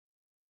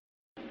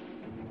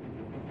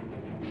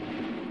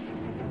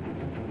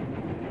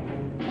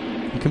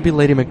can be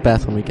Lady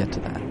Macbeth when we get to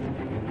that.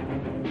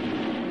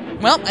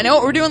 Well, I know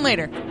what we're doing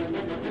later.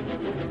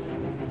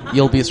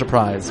 You'll be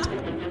surprised.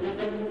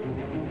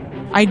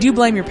 I do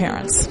blame your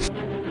parents.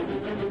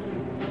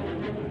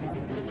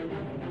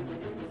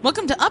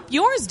 Welcome to Up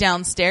Yours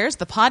Downstairs,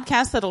 the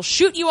podcast that'll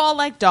shoot you all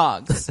like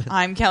dogs.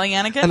 I'm Kelly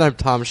Anikin. And I'm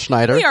Tom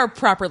Schneider. We are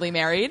properly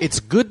married. It's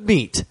good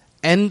meat.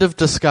 End of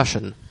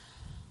discussion.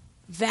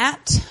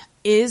 That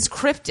is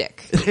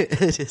cryptic.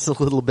 It is a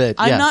little bit,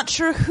 I'm not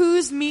sure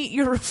whose meat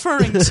you're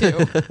referring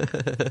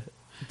to.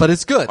 But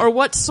it's good. Or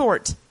what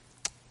sort.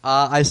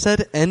 I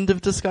said end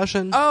of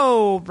discussion.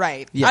 Oh,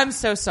 right. Yeah. I'm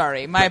so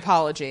sorry. My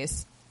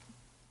apologies.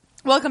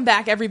 Welcome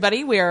back,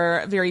 everybody. We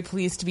are very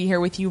pleased to be here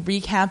with you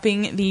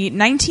recapping the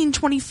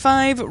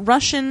 1925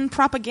 Russian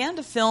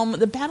propaganda film,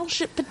 The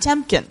Battleship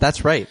Potemkin.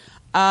 That's right.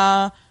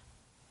 Well,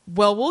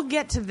 we'll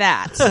get to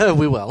that.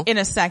 We will. In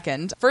a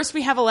second. First,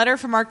 we have a letter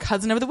from our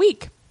cousin of the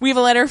week. We have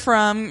a letter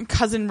from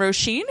cousin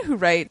Roisin, who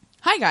writes,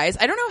 "Hi guys,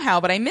 I don't know how,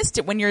 but I missed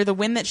it when The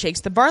Wind That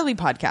Shakes the Barley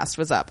podcast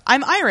was up.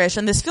 I'm Irish,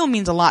 and this film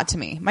means a lot to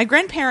me. My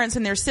grandparents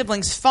and their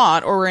siblings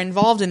fought or were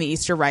involved in the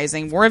Easter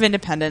Rising, War of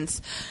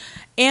Independence,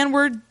 and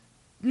were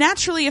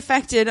naturally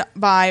affected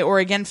by or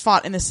again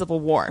fought in the Civil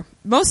War.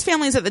 Most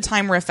families at the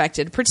time were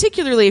affected,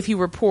 particularly if you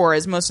were poor,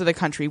 as most of the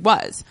country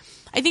was.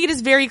 I think it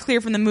is very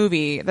clear from the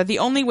movie that the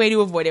only way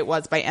to avoid it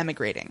was by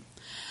emigrating.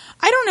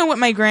 I don't know what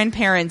my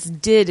grandparents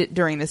did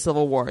during the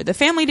Civil War. The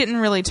family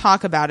didn't really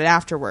talk about it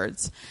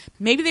afterwards.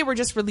 Maybe they were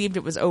just relieved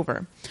it was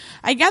over.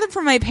 I gathered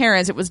from my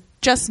parents it was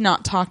just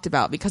not talked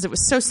about because it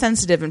was so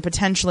sensitive and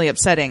potentially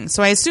upsetting,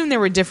 so I assume there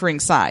were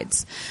differing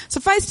sides.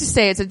 Suffice to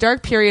say, it's a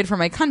dark period for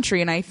my country,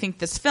 and I think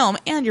this film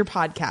and your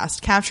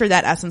podcast capture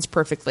that essence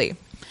perfectly.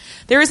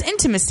 There is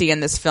intimacy in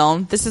this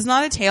film. This is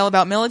not a tale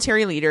about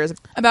military leaders,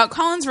 about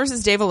Collins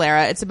versus De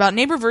Valera. It's about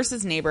neighbor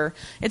versus neighbor.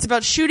 It's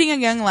about shooting a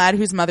young lad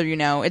whose mother you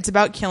know. It's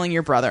about killing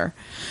your brother.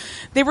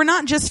 They were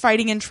not just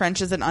fighting in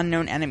trenches at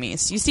unknown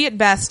enemies. You see it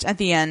best at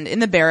the end, in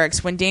the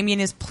barracks, when Damien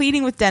is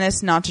pleading with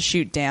Dennis not to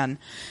shoot Dan.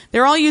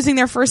 They're all using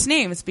their first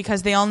names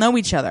because they all know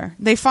each other.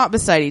 They fought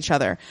beside each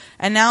other.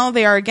 And now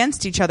they are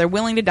against each other,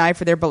 willing to die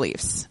for their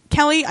beliefs.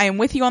 Kelly, I am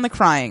with you on the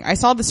crying. I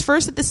saw this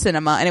first at the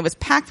cinema, and it was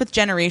packed with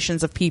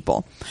generations of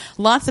people.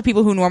 Lots of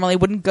people who normally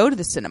wouldn't go to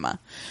the cinema.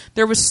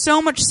 There was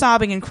so much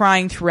sobbing and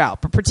crying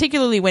throughout, but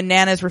particularly when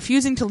Nana is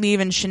refusing to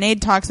leave and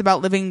Sinead talks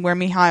about living where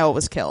Mikhail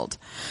was killed.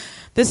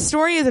 This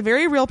story is a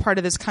very real part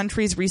of this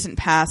country's recent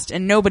past,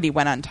 and nobody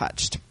went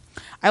untouched.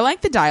 I like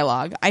the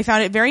dialogue. I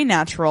found it very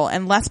natural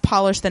and less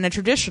polished than a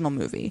traditional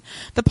movie.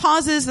 The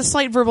pauses, the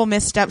slight verbal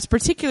missteps,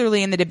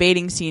 particularly in the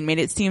debating scene, made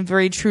it seem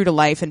very true to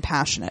life and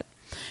passionate.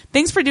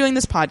 Thanks for doing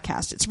this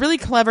podcast. It's really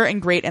clever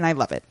and great, and I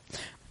love it.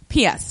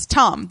 P.S.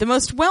 Tom, the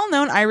most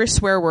well-known Irish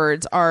swear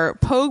words are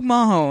Pogue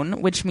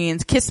Mahone, which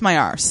means kiss my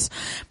arse.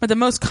 But the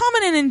most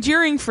common and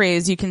enduring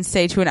phrase you can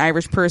say to an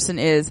Irish person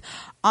is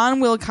An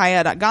Will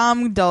Kaya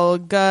Gam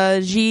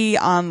Dulga Ji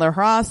An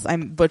Lahras.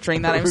 I'm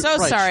butchering that. I'm so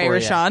right, sorry, sure,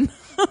 Rashawn. Yeah.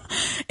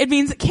 It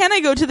means, can I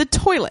go to the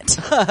toilet?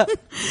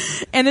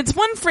 And it's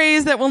one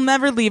phrase that will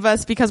never leave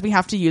us because we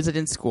have to use it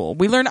in school.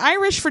 We learn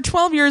Irish for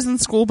 12 years in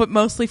school, but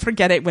mostly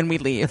forget it when we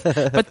leave.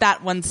 But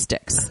that one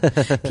sticks.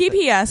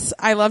 P.P.S.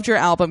 I loved your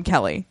album,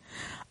 Kelly.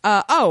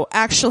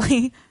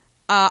 Actually,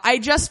 I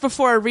just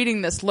before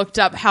reading this looked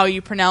up how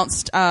you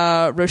pronounced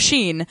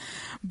Roisin,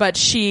 but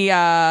she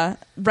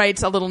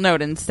writes a little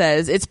note and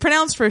says, it's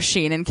pronounced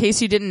Roisin, in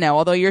case you didn't know,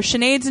 although your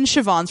Sineads and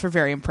Siobhans were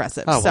very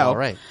impressive. Oh, so well,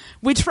 right.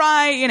 We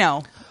try,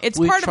 it's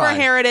part of our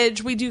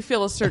heritage. We do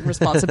feel a certain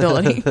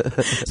responsibility.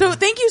 So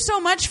thank you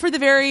so much for the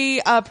very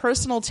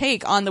personal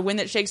take on The Wind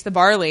That Shakes the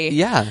Barley.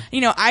 Yeah.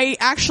 I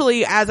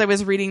actually, as I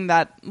was reading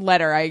that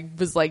letter, I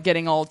was like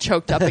getting all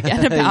choked up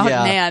again about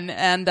Yeah. Nan.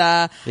 And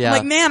I'm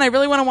like, man, I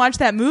really want to watch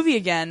that movie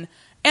again.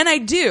 And I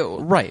do.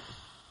 Right.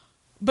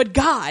 But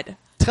God,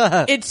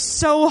 it's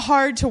so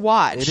hard to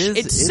watch.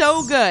 It's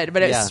so good,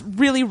 but it's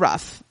really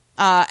rough.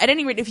 At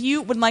any rate, if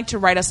you would like to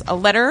write us a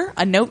letter,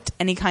 a note,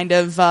 any kind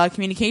of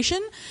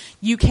communication,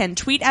 you can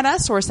tweet at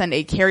us or send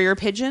a carrier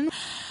pigeon.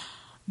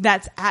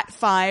 That's at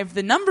 5,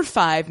 the number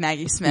 5,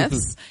 Maggie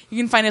Smiths. You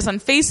can find us on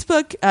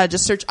Facebook.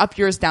 Just search Up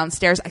Yours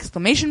Downstairs !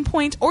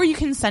 Or you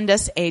can send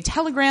us a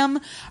telegram.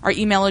 Our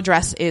email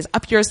address is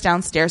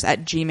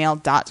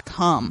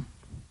upyoursdownstairs@gmail.com.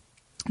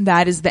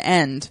 That is the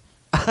end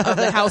of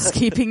the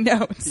housekeeping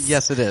notes.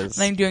 Yes, it is.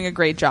 And I'm doing a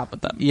great job with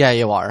them. Yeah,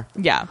 you are.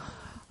 Yeah.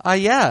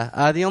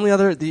 The only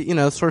other,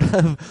 sort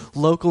of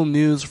local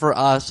news for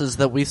us is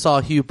that we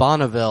saw Hugh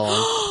Bonneville.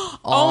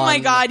 Oh my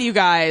God, you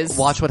guys.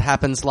 Watch What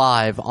Happens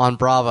Live on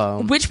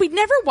Bravo. Which we'd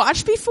never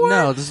watched before.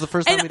 No, this is the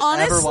first time we'd ever watched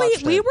it. And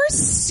honestly, we were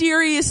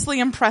seriously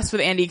impressed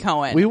with Andy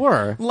Cohen. We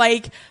were.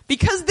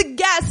 Because the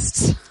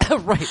guests...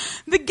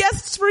 right. The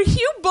guests were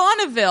Hugh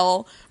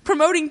Bonneville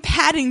promoting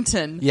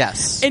Paddington.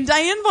 Yes. And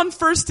Diane von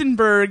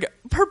Furstenberg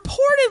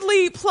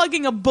purportedly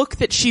plugging a book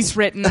that she's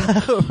written.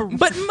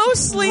 But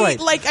mostly, right.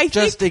 I think...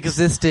 Just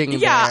existing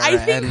there. I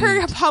think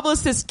her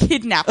publicist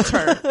kidnapped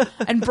her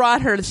and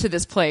brought her to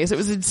this place. It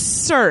was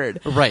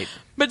absurd. Right.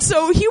 But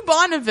so Hugh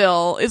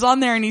Bonneville is on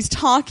there and he's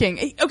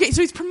talking. Okay,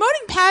 so he's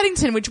promoting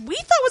Paddington, which we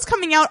thought was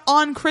coming out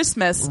on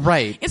Christmas.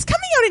 Right. It's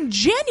coming out in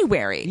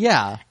January.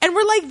 Yeah. And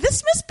we're like,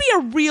 this must be a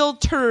real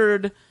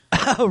turd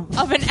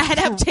of an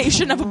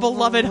adaptation of a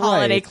beloved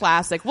holiday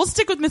classic. We'll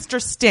stick with Mr.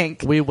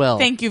 Stink. We will.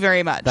 Thank you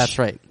very much. That's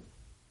right.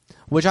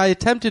 Which I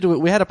attempted to,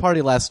 we had a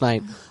party last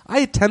night. I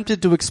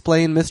attempted to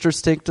explain Mr.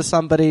 Stink to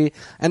somebody,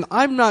 and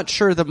I'm not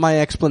sure that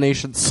my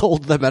explanation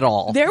sold them at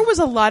all. There was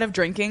a lot of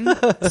drinking,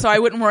 so I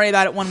wouldn't worry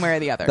about it one way or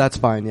the other. That's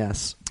fine,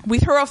 yes. We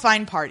threw a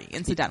fine party,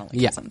 incidentally,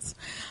 Yeah. cousins.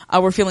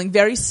 We're feeling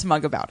very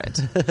smug about it.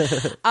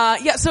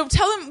 Yeah, so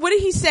tell him, what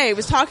did he say? He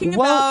was talking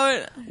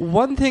about...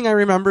 One thing I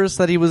remember is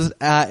that he was,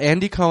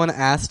 Andy Cohen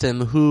asked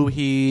him who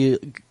he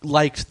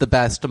liked the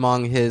best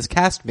among his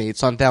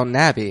castmates on Downton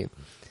Abbey.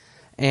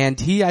 And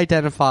he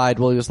identified,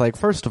 well, he was like,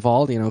 first of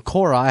all,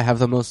 Cora, I have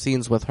the most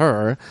scenes with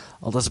her,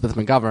 Elizabeth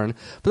McGovern.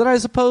 But then I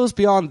suppose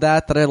beyond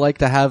that I like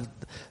to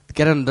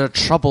get into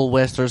trouble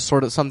with, or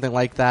sort of something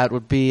like that,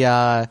 would be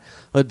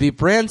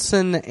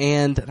Branson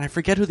and I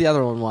forget who the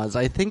other one was.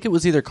 I think it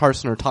was either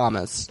Carson or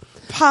Thomas.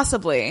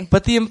 Possibly.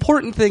 But the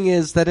important thing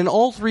is that in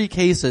all three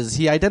cases,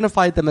 he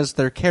identified them as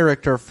their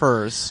character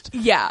first.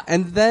 Yeah.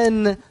 And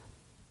then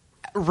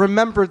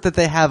remembered that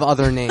they have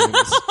other names.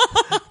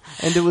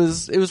 And it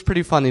was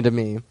pretty funny to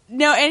me.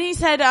 No, and he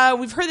said,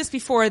 we've heard this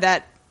before,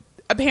 that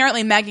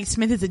apparently Maggie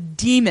Smith is a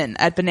demon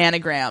at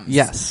Bananagrams.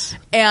 Yes.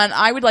 And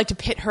I would like to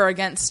pit her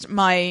against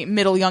my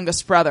middle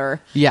youngest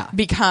brother. Yeah.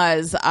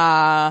 Because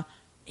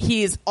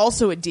he is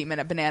also a demon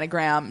at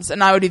Bananagrams,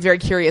 and I would be very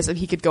curious if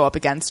he could go up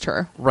against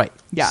her. Right.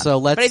 Yeah. So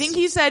let's... But I think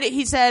he said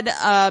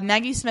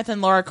Maggie Smith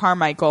and Laura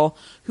Carmichael,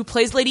 who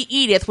plays Lady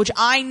Edith, which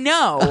I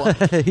know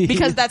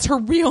because that's her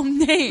real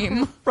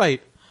name.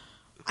 Right.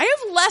 I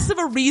have less of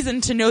a reason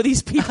to know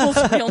these people's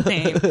real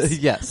names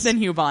yes. than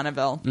Hugh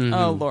Bonneville. Mm-hmm.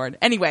 Oh, Lord.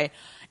 Anyway,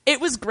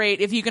 it was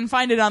great. If you can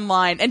find it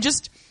online. And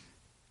just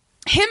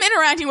him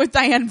interacting with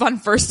Diane von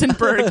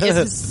Furstenberg is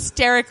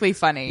hysterically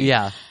funny.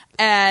 Yeah.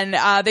 And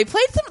they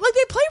play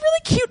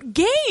really cute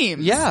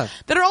games. Yeah.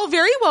 That are all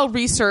very well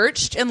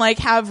researched and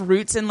have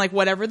roots in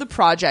whatever the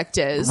project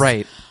is.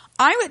 Right.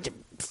 I would...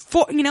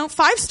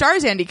 5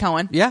 stars, Andy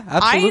Cohen. Yeah,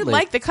 absolutely. I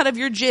like the cut of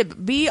your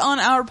jib. Be on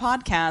our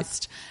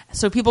podcast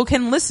so people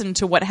can listen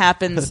to what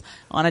happens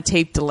on a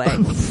tape delay.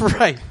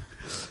 Right.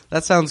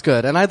 That sounds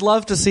good. And I'd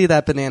love to see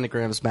that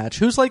Bananagrams match.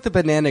 Who's like the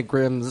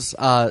Bananagrams,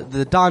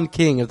 the Don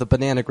King of the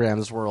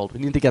Bananagrams world? We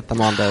need to get them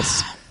on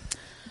this.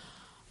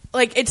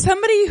 It's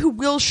somebody who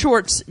Will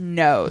Shortz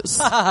knows.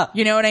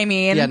 You know what I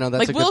mean? Yeah, no,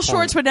 that's a good Will point.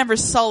 Shortz would never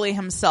sully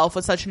himself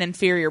with such an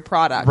inferior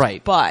product.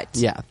 Right. But...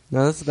 Yeah.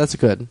 No, that's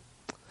good.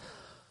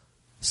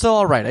 So,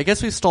 all right. I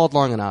guess we've stalled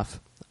long enough.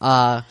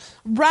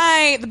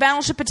 Right. The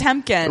Battleship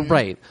Potemkin.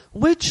 Right.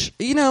 Which,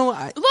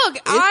 Look,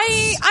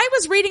 I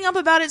was reading up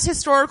about its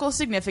historical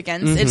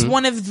significance. Mm-hmm. It's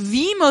one of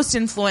the most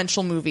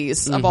influential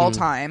movies of all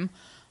time.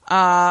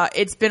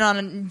 It's been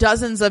on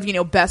dozens of,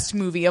 best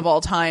movie of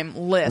all time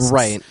lists.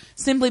 Right.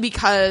 Simply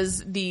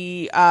because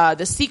the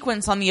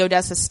sequence on the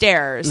Odessa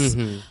stairs,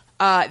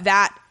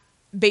 that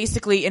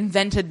basically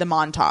invented the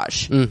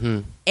montage.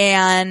 Mm-hmm.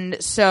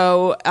 And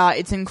so,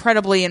 it's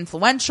incredibly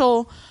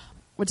influential.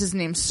 What's his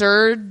name?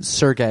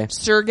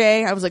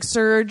 Sergei. I was like,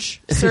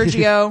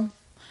 Sergio.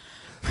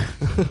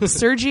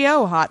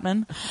 Sergio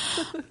Hotman.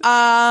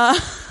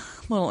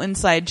 Little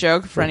inside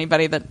joke for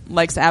anybody that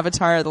likes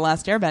Avatar: The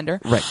Last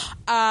Airbender. Right.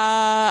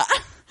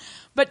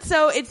 But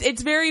so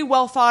it's very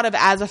well thought of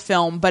as a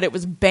film, but it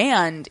was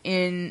banned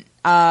in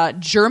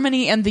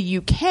Germany and the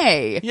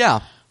UK. Yeah.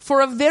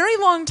 For a very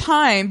long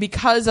time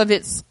because of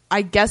its,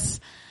 I guess,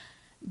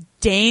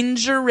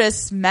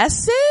 dangerous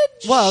message?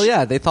 Well,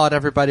 yeah, they thought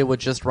everybody would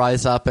just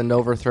rise up and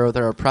overthrow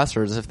their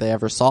oppressors if they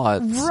ever saw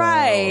it.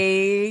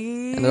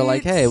 Right. And they're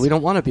like, hey, we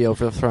don't want to be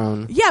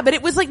overthrown. Yeah, but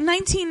it was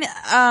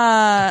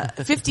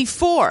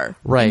 1954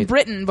 in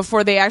Britain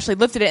before they actually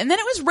lifted it. And then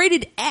it was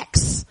rated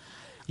X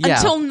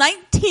until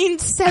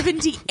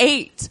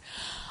 1978.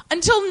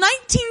 Until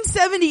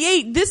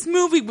 1978, this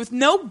movie with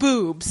no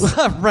boobs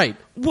right.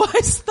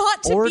 was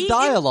thought to be... Or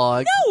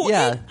dialogue. No.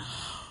 Yeah.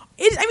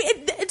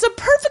 It's a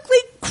perfectly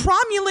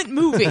cromulent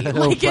movie.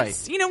 Right.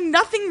 It's,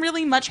 nothing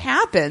really much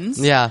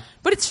happens. Yeah.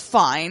 But it's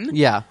fine.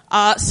 Yeah.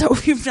 So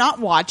if you've not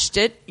watched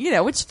it,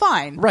 it's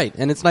fine. Right.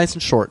 And it's nice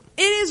and short.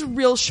 It is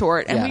real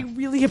short, and we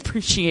really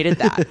appreciated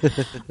that.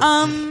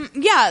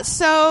 Yeah,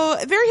 so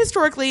a very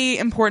historically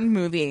important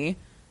movie.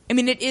 I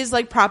mean, it is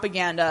like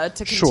propaganda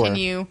to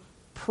continue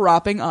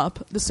propping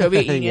up the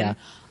Soviet Union.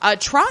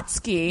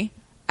 Trotsky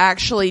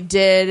actually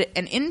did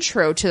an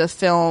intro to the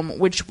film,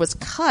 which was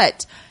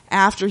cut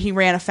after he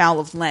ran afoul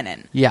of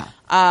Lenin. Yeah.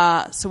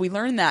 So we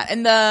learned that.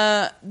 And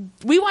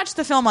we watched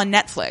the film on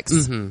Netflix.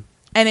 Mm-hmm.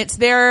 And it's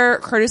there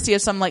courtesy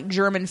of some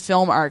German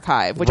film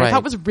archive, which I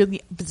thought was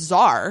really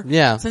bizarre.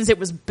 Yeah. Since it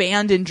was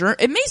banned in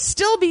Germany. It may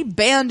still be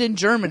banned in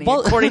Germany,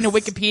 according to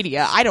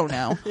Wikipedia. I don't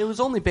know. It was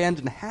only banned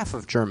in half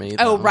of Germany,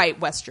 though. Oh, right.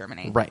 West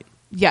Germany. Right.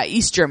 Yeah,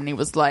 East Germany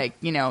was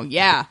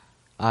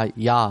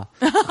Yeah.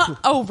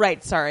 Oh,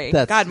 right. Sorry.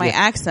 That's- God, my yeah.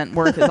 accent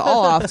work is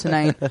all off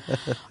tonight.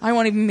 I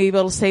won't even be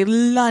able to say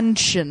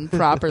luncheon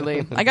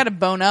properly. I got to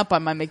bone up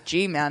on my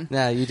McG, man.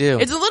 Yeah, you do.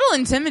 It's a little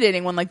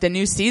intimidating when like the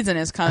new season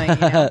is coming,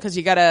 because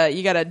you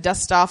gotta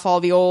dust off all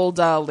the old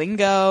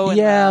lingo. And,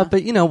 yeah,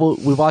 but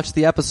we watch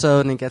the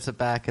episode and it gets it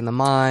back in the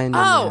mind.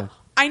 And,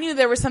 I knew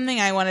there was something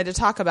I wanted to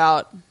talk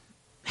about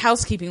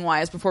housekeeping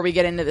wise before we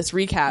get into this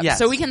recap. Yes.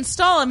 So we can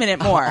stall a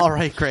minute more. All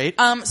right, great.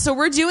 So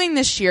we're doing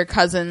this year,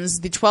 cousins,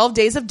 the 12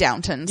 Days of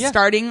Downton, Yeah.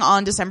 starting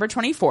on December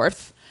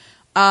 24th.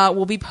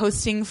 We'll be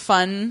posting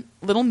fun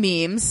little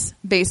memes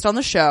based on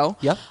the show.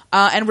 Yep.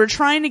 And we're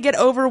trying to get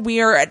over,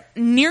 we are at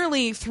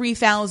nearly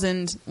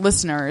 3,000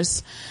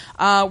 listeners.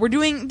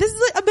 This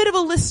is a bit of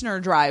a listener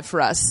drive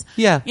for us.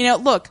 Yeah.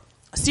 Look,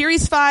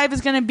 Series 5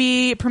 is going to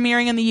be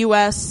premiering in the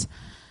U.S.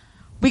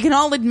 We can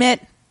all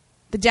admit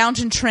the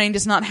Downton train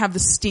does not have the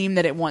steam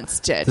that it once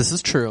did. This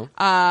is true.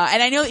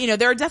 And I know,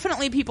 there are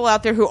definitely people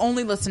out there who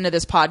only listen to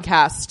this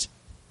podcast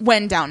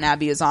when Downton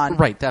Abbey is on.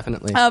 Right,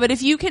 definitely. But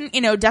if you can,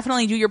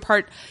 definitely do your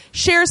part,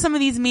 share some of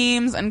these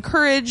memes,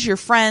 encourage your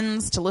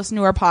friends to listen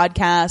to our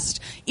podcast,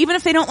 even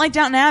if they don't like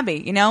Downton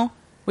Abbey,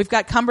 We've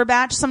got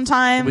Cumberbatch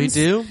sometimes. We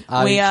do.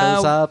 He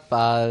shows up.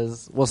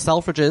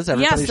 Selfridges.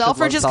 Everybody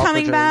Selfridge is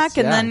coming back.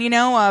 And then,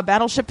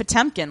 Battleship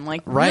Potemkin.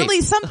 Like, right.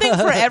 Really something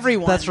for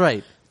everyone. That's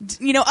right.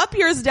 Up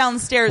yours,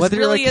 downstairs. Whether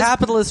really you're a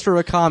capitalist or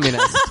a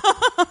communist.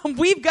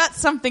 We've got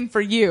something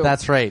for you.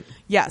 That's right.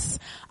 Yes.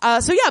 Be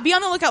on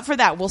the lookout for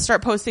that. We'll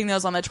start posting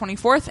those on the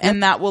 24th,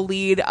 and that will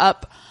lead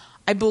up,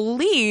 I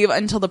believe,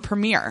 until the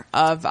premiere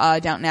of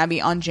Downton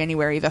Abbey on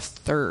January the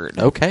 3rd.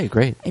 Okay,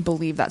 great. I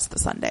believe that's the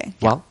Sunday.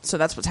 Well, so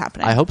that's what's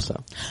happening. I hope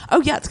so.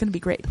 Oh, yeah, it's going to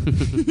be great.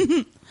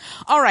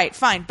 All right,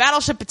 fine.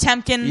 Battleship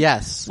Potemkin.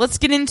 Yes. Let's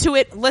get into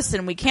it.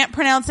 Listen, we can't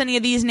pronounce any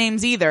of these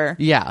names either.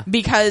 Yeah.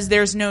 Because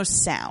there's no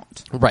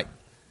sound. Right.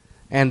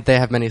 And they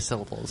have many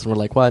syllables. And we're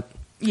like, what?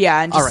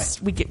 Yeah, and All right.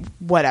 we get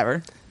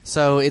whatever.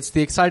 So it's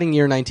the exciting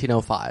year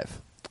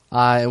 1905.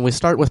 And we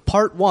start with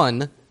part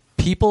 1,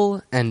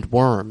 People and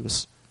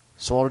Worms.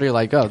 So already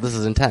like, oh, this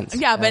is intense.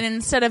 Yeah, but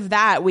instead of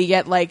that, we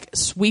get like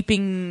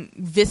sweeping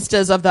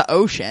vistas of the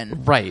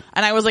ocean. Right.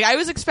 And I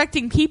was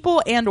expecting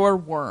people and or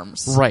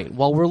worms. Right.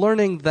 Well, we're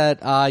learning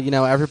that,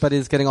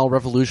 everybody's getting all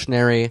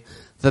revolutionary.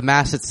 The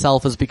mass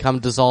itself has become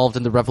dissolved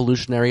in the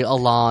revolutionary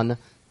elan.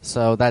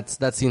 So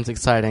that seems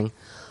exciting.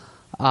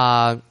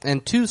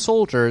 And 2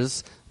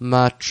 soldiers,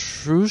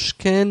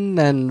 Matrushkin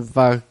and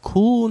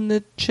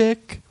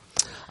Vakulnichik,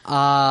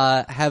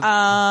 have...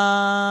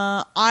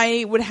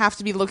 I would have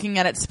to be looking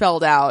at it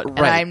spelled out, and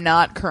Right. I'm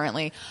not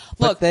currently.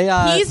 Look,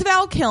 But he's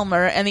Val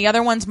Kilmer, and the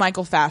other one's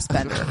Michael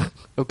Fassbender.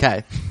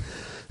 Okay.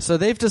 So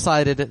they've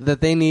decided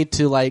that they need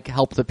to,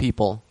 help the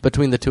people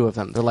between the 2 of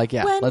them. They're like,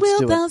 yeah, When let's will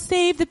do thou it.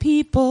 save the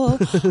people?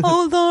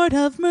 Oh, Lord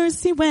of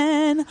mercy,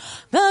 when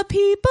the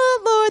people,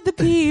 Lord, the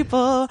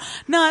people,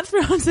 not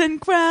thrones and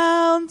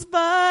crowns,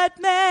 but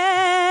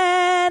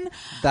men.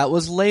 That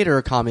was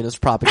later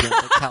communist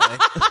propaganda, Kelly.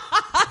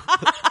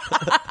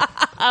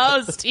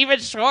 Oh, Stephen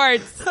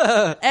Schwartz.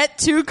 Et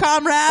tu,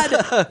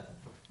 comrade.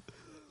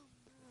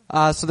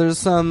 So there's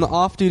some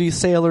off-duty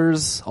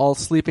sailors all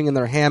sleeping in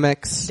their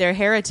hammocks. Their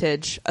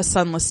heritage, a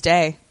sunless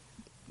day.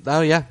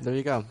 Oh, yeah, there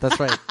you go. That's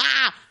right.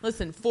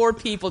 Listen, 4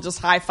 people just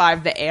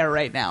high-five the air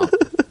right now.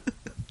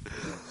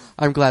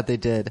 I'm glad they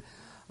did.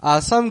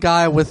 Some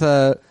guy with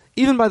a,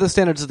 even by the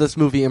standards of this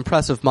movie,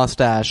 impressive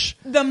mustache.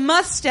 The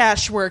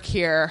mustache work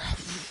here.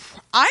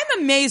 I'm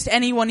amazed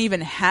anyone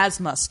even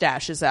has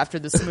mustaches after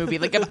this movie.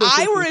 Like, if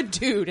I were a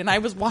dude and I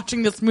was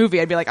watching this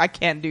movie, I'd be like, I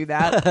can't do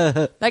that.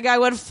 That guy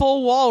went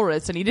full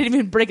walrus and he didn't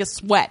even break a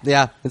sweat.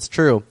 Yeah, it's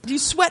true. Do you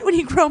sweat when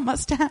you grow a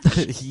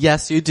mustache?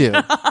 Yes, you do.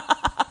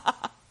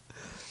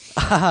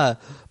 But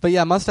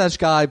yeah, mustache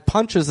guy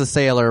punches a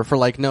sailor for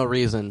no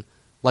reason.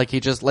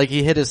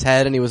 He hit his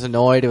head and he was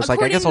annoyed. It was I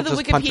guess I'll just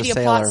punch a According to the Wikipedia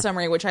sailor. plot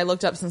summary, which I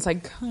looked up since I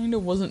kind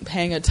of wasn't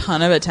paying a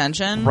ton of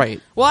attention. Right.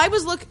 Well, I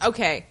was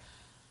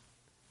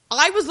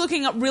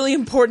looking up really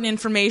important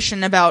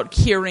information about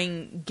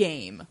curing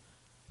game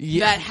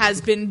Yeah. that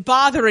has been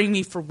bothering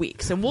me for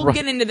weeks. And we'll Right.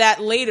 get into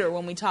that later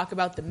when we talk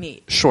about the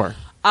meat. Sure.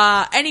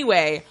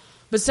 Anyway,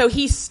 but so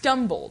he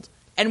stumbled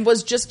and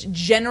was just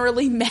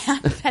generally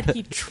mad that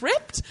he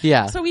tripped.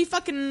 Yeah. So he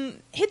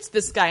fucking hits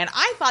this guy. And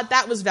I thought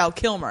that was Val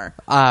Kilmer.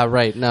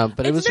 Right, no,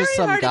 but it was just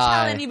some It's very hard guy.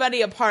 to tell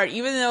anybody apart,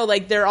 even though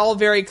they're all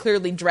very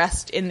clearly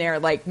dressed in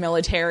their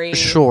military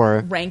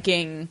Sure.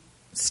 ranking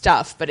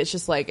stuff. But it's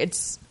just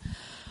it's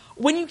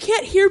when you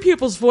can't hear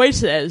people's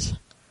voices,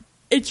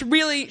 it's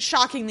really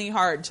shockingly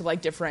hard to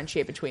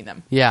differentiate between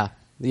them. Yeah,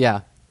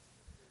 yeah.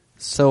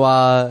 So,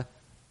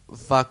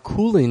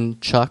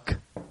 Vakulinchuk,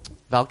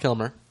 Val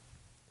Kilmer.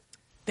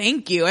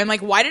 Thank you. I'm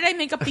why did I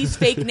make up these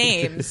fake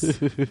names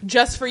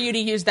just for you to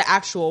use the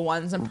actual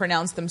ones and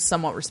pronounce them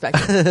somewhat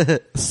respectfully?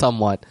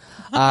 Somewhat.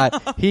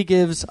 He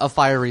gives a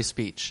fiery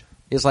speech.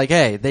 He's like,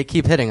 hey, they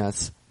keep hitting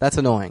us. That's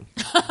annoying.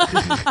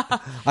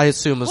 I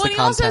assume was Well, the and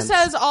he also content.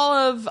 says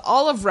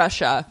all of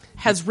Russia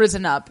has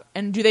risen up,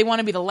 and do they want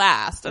to be the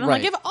last? And I'm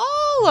Right. if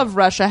all of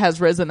Russia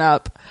has risen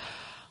up,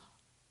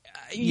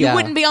 you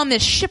wouldn't be on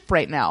this ship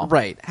right now.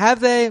 Right. Have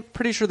they?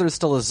 Pretty sure there's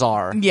still a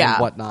czar and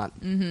whatnot.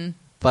 Mm-hmm.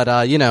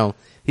 But,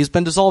 he's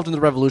been dissolved in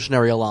the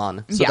Revolutionary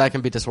Elan, so that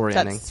can be disorienting.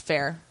 That's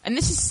fair. And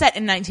this is set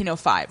in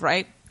 1905,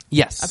 right?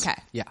 Yes. Okay.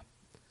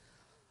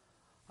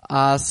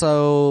 Yeah.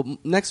 So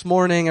next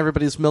morning,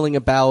 everybody's milling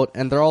about,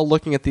 and they're all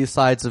looking at these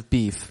sides of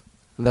beef.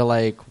 And they're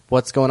like,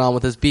 what's going on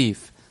with this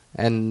beef?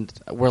 And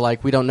we're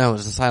like, we don't know.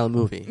 It's a silent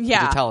movie. Yeah.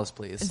 Could you tell us,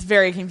 please? It's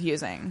very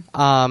confusing.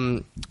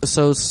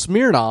 So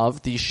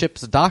Smirnov, the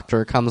ship's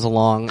doctor, comes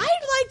along.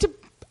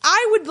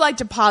 I would like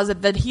to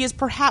posit that he is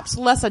perhaps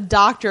less a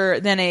doctor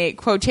than a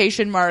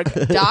quotation mark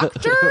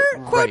doctor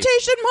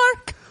quotation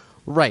mark.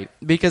 Right.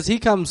 Because he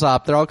comes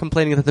up, they're all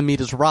complaining that the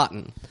meat is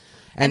rotten.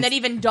 And that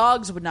even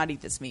dogs would not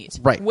eat this meat.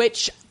 Right.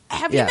 Which,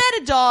 have you met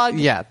a dog?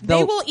 Yeah.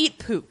 They will eat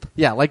poop.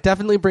 Yeah, like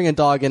definitely bring a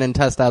dog in and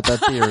test out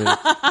that theory.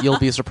 You'll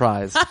be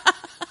surprised.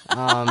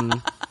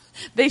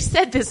 They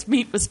said this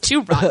meat was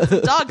too rotten for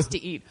dogs to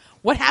eat.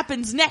 What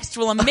happens next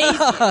will amaze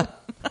you.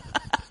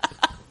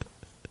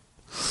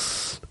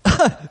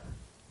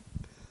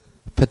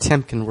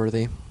 Potemkin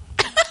worthy.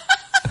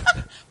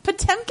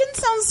 Potemkin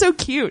sounds so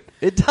cute.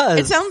 It does.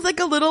 It sounds like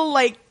a little,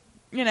 like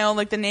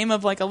the name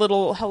of like a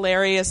little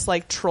hilarious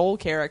like troll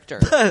character.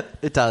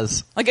 It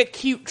does. Like a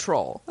cute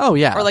troll. Oh,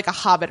 yeah. Or like a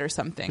hobbit or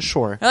something.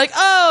 Sure. They're like,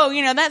 oh,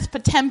 that's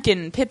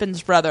Potemkin,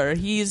 Pippin's brother.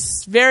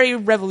 He's very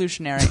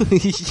revolutionary.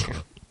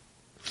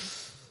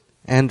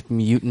 And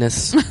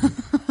mutinous.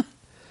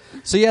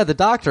 So yeah, the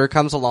doctor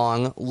comes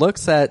along,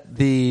 looks at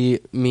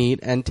the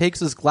meat, and takes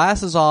his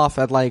glasses off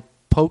and like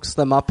pokes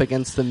them up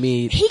against the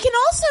meat. He can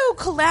also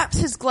collapse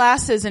his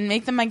glasses and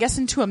make them, I guess,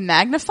 into a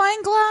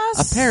magnifying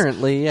glass.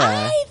 Apparently, yeah.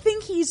 I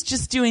think he's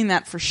just doing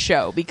that for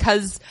show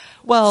because,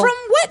 from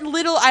what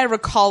little I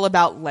recall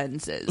about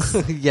lenses,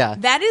 yeah,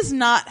 that is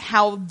not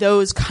how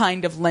those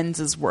kind of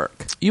lenses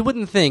work. You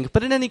wouldn't think,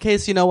 but in any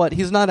case, you know what?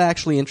 He's not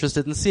actually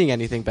interested in seeing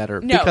anything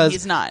better. No, because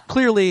he's not.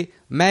 Clearly,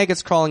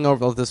 maggots crawling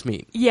over this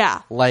meat.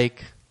 Yeah.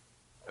 Like...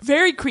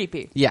 very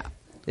creepy. Yeah.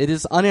 It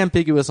is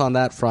unambiguous on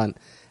that front.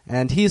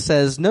 And he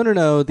says,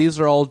 no, these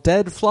are all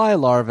dead fly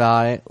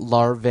larvae.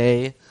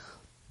 Larvae?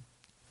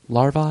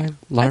 I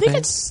think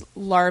it's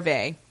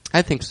larvae.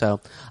 I think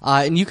so.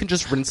 And you can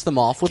just rinse them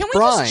off with brine.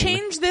 Can we just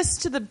change this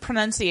to the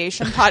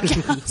pronunciation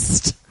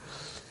podcast?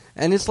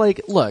 And it's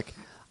like, look,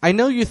 I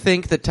know you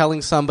think that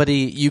telling somebody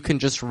you can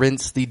just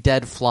rinse the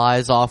dead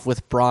flies off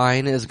with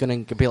brine is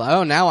going to be like,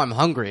 oh, now I'm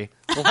hungry.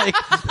 Like,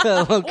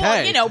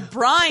 okay. Well,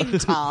 brine,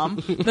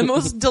 Tom, the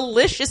most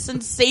delicious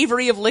and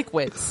savory of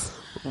liquids.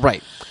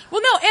 Right.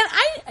 Well, no, and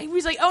I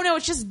was like, oh no,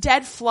 it's just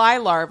dead fly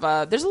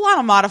larvae. There's a lot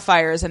of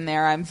modifiers in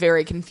there I'm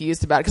very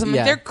confused about because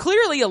like, they're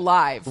clearly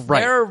alive. Right.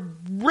 They're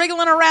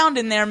wriggling around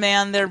in there,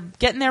 man. They're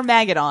getting their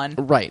maggot on.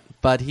 Right.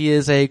 But he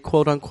is a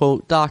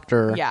quote-unquote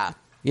doctor. Yeah.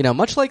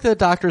 Much like the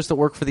doctors that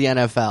work for the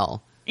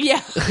NFL.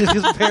 Yeah.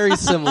 He's very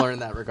similar in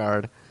that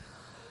regard.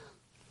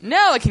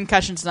 No, a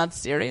concussion's not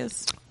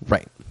serious.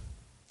 Right.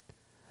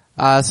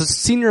 So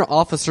Senior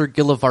Officer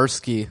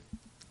Gilivarsky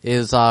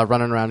is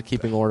running around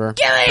keeping order.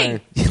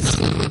 Gilly!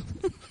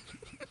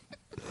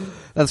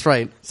 That's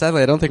right.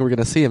 Sadly, I don't think we're going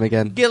to see him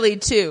again. Gilly,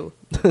 too.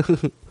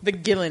 The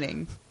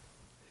Gillining.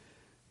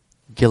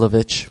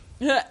 Gilovich.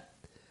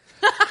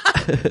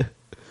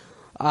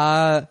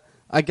 A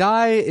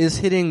guy is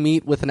hitting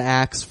meat with an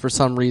axe for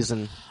some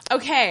reason.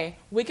 Okay,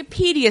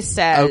 Wikipedia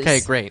says...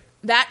 Okay, great.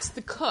 That's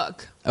the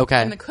cook.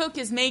 Okay. And the cook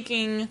is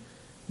making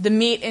the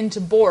meat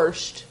into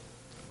borscht.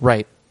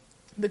 Right.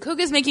 The cook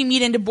is making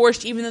meat into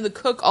borscht, even though the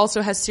cook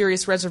also has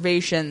serious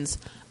reservations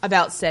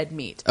about said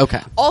meat.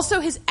 Okay. Also,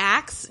 his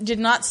axe did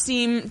not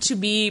seem to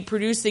be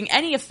producing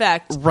any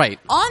effect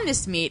on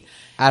this meat.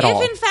 At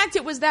all. If, in fact,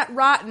 it was that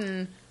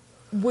rotten,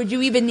 would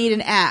you even need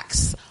an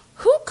axe?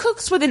 Who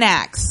cooks with an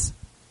axe?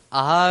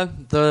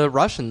 The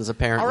Russians,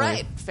 apparently. All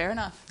right, fair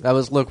enough. That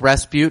was, look,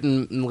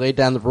 Rasputin laid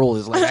down the rule.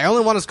 He's like, I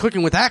only want us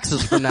cooking with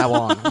axes from now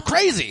on.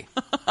 Crazy!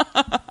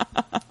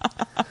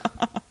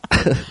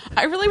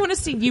 I really want to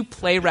see you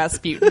play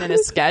Rasputin in a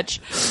sketch.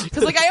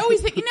 Because, I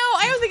always think,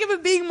 of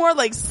him being more,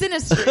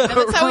 sinister.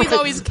 That's how he's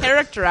always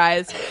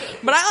characterized.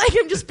 But I like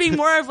him just being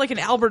more of, an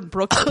Albert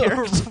Brooks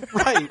character.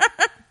 Right.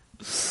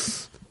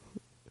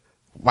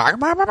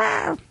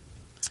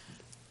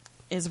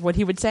 Is what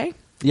he would say?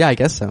 Yeah, I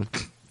guess so.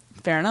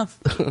 Fair enough.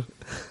 I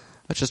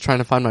was just trying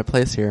to find my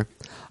place here.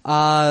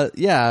 People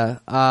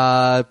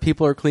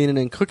are cleaning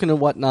and cooking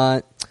and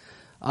whatnot.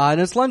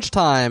 And it's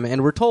lunchtime,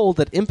 and we're told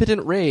that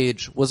impotent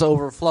rage was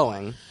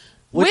overflowing.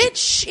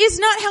 Which is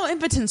not how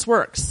impotence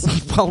works.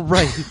 Well,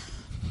 right.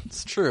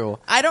 It's true.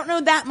 I don't know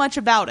that much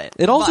about it.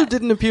 It also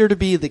didn't appear to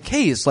be the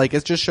case.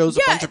 It just shows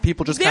a bunch of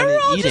people just kind of eating.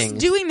 They were all just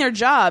doing their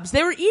jobs.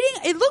 They were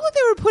eating. It looked like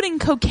they were putting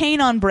cocaine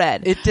on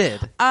bread. It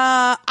did.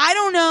 I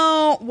don't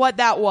know what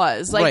that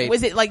was.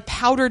 Was it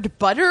powdered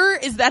butter?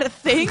 Is that a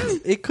thing?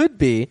 It could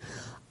be.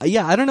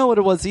 Yeah, I don't know what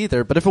it was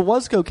either, but if it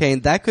was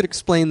cocaine, that could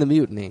explain the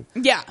mutiny.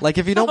 Yeah.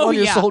 If you don't want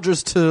your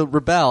soldiers to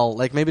rebel,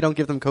 maybe don't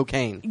give them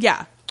cocaine.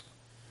 Yeah.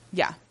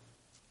 Yeah.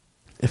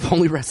 If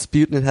only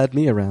Rasputin had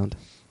me around.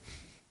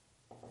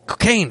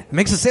 Cocaine! It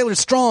makes a sailor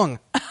strong!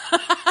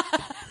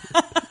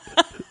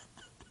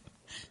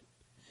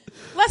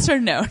 lesser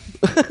known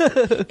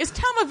is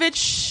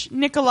Tomovich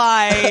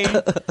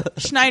Nikolai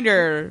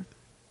Schneider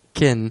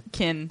Kin.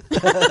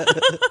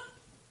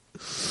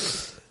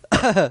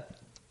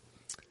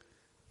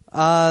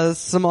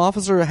 Some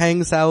officer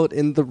hangs out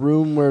in the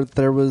room where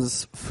there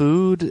was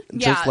food,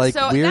 just like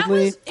so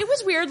weirdly. it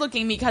was weird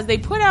looking because they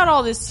put out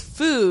all this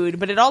food,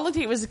 but it all looked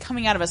like it was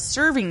coming out of a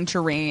serving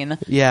tureen.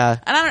 Yeah.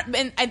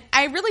 And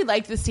I really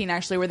liked the scene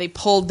actually where they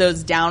pulled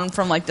those down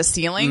from like the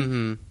ceiling.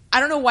 Mm-hmm. I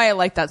don't know why I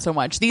like that so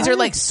much. These are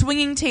like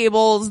swinging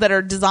tables that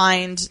are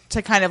designed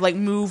to kind of like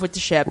move with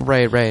the ship.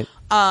 Right.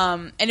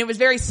 And it was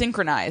very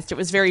synchronized. It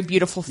was very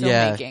beautiful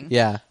filmmaking.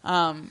 Yeah.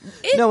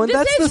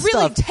 This is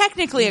really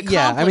technically accomplished.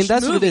 Yeah, I mean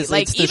that's movie. what it is.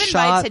 Like it's the even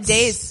shots, by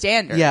today's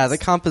standards. Yeah, the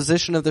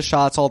composition of the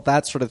shots, all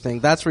that sort of thing.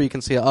 That's where you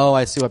can see. Oh,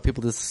 I see what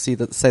people say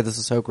this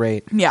is so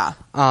great. Yeah.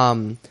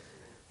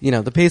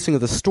 The pacing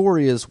of the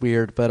story is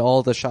weird, but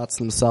all the shots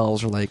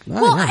themselves are like. Oh,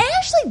 well, yeah. I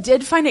actually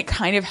did find it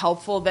kind of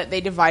helpful that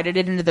they divided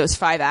it into those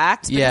 5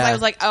 acts because I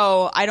was like,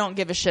 oh, I don't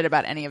give a shit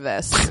about any of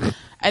this.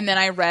 And then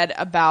I read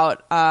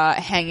about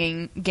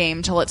Hanging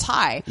Game Till It's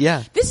High.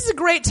 Yeah. This is a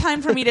great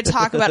time for me to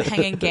talk about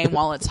Hanging Game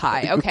While It's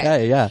High.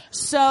 Okay. Yeah.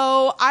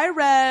 So I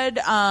read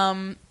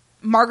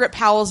Margaret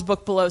Powell's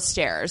book Below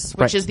Stairs,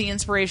 which Right. is the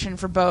inspiration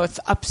for both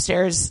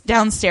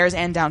Downstairs,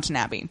 and Downton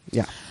Abbey.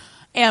 Yeah.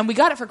 And we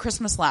got it for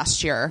Christmas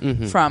last year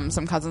from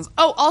some cousins.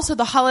 Oh, also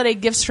the holiday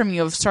gifts from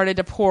you have started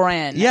to pour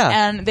in.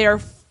 Yeah. And they're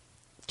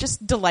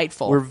just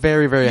delightful. We're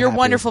very, very You're happy.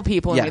 wonderful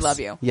people and Yes. we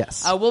love you.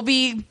 Yes. We'll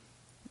be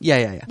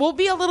Yeah. We'll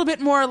be a little bit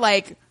more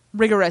like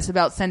rigorous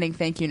about sending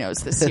thank you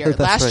notes this year. That's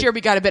Last right. year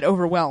we got a bit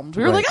overwhelmed.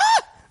 We were Right.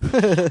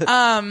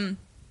 like,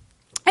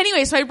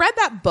 Anyway, so I read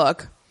that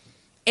book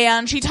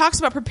and she talks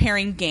about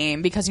preparing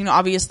game because,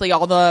 obviously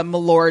all the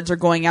milords are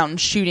going out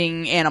and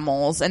shooting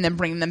animals and then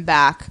bringing them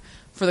back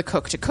for the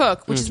cook to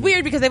cook, which is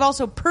weird because they've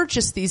also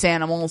purchased these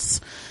animals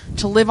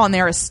to live on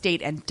their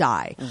estate and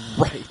die.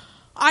 Right.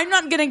 I'm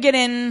not going to get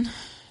in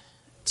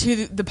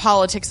to the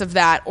politics of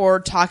that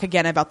or talk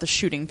again about The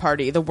Shooting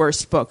Party, the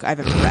worst book I've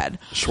ever read.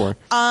 Sure.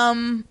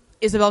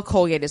 Isabel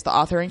Colgate is the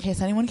author in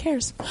case anyone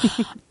cares.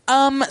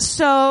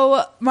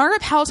 So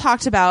Margaret Powell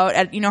talked about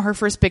at, her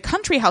first big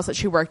country house that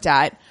she worked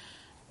at,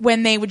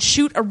 when they would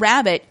shoot a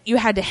rabbit, you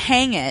had to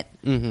hang it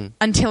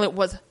until it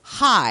was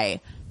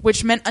high,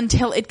 which meant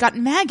until it got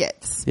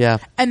maggots. Yeah.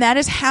 And that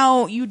is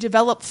how you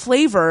develop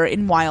flavor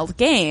in wild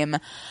game.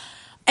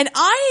 And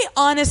I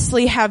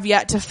honestly have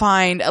yet to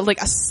find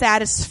a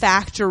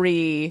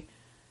satisfactory,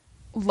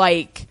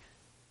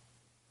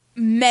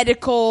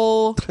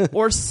 medical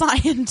or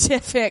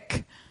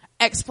scientific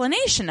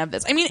explanation of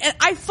this. I mean, and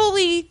I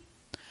fully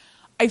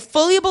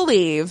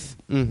believe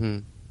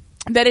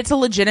that it's a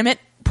legitimate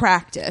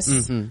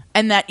practice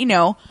and that,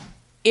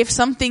 if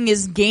something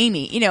is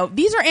gamey,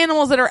 these are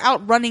animals that are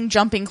out running,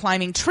 jumping,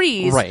 climbing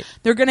trees. Right.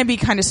 They're going to be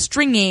kind of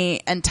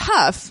stringy and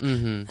tough.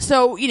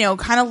 So,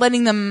 kind of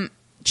letting them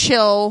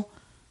chill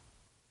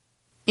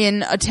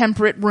in a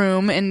temperate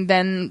room and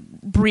then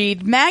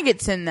breed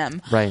maggots in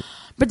them. Right.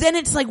 But then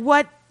it's like,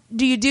 what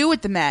do you do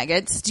with the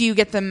maggots? Do you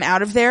get them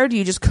out of there? Do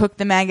you just cook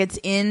the maggots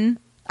in?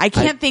 I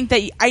think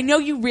that I know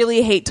you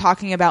really hate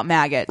talking about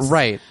maggots.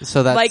 Right.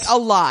 So that's a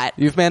lot.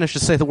 You've managed to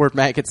say the word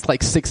maggots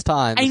 6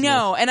 times. I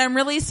know, and I'm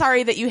really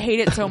sorry that you hate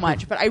it so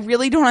much, but I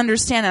really don't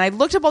understand. And I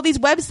looked up all these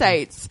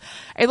websites.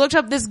 I looked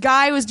up this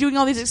guy who was doing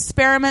all these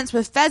experiments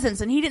with pheasants,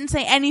 and he didn't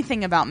say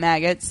anything about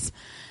maggots.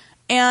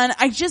 And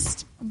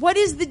what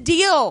is the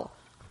deal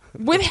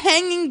with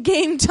Hanging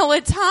Game Till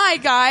It's High,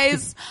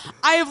 guys?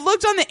 I have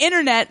looked on the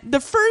internet. The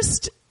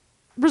first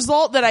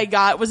result that I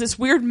got was this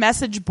weird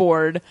message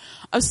board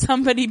of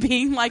somebody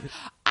being like,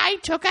 I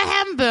took a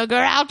hamburger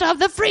out of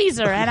the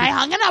freezer and I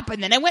hung it up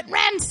and then it went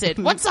rancid.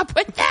 What's up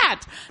with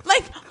that?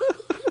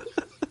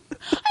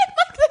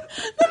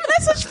 The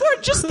message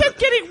board just kept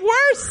getting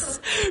worse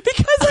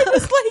because I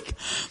was like,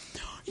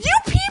 you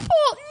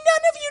people,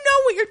 none of you know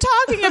what you're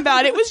talking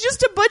about. It was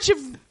just a bunch of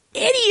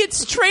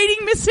idiots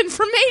trading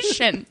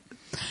misinformation.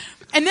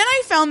 And then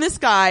I found this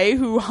guy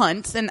who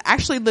hunts and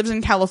actually lives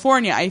in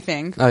California, I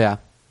think. Oh, yeah.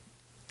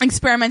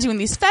 Experimenting with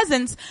these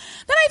pheasants.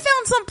 Then I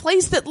found some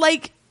place that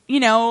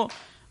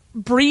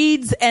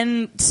breeds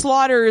and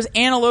slaughters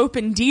antelope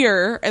and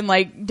deer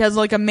and does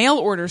a mail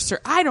order.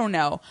 I don't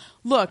know.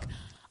 Look,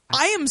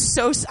 I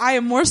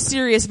am more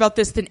serious about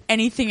this than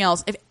anything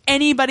else. If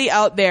anybody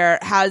out there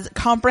has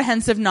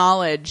comprehensive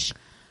knowledge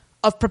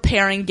of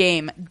preparing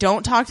game,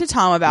 don't talk to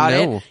Tom about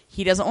it.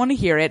 He doesn't want to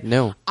hear it.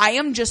 No. I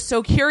am just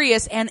so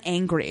curious and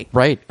angry.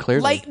 Right,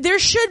 clearly. There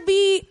should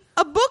be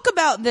a book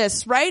about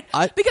this, right?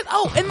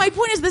 And my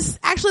point is this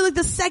actually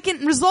the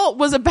second result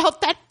was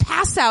about that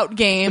pass out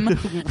game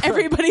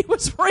everybody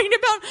was worried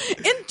about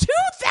in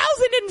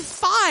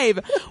 2005.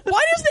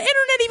 Why does the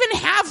internet even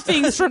have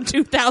things from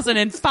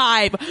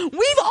 2005?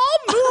 We've all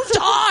moved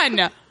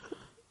on.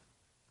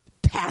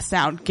 Pass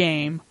out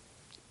game.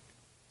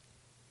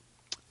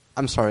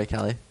 I'm sorry,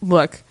 Kelly.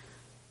 Look.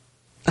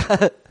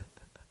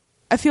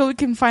 I feel we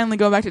can finally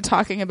go back to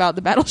talking about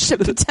the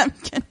Battleship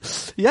Potemkin.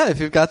 Yeah, if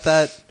you've got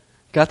that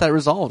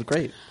resolved,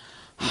 great.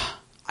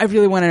 I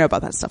really want to know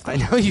about that stuff. I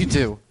know you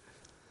do.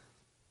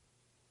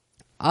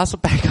 Also,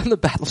 back on the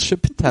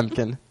battleship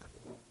Potemkin.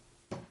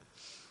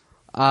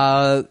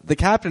 The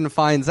captain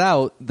finds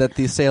out that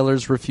the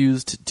sailors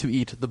refused to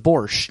eat the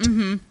borscht.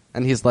 Mm-hmm.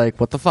 And he's like,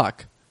 what the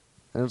fuck?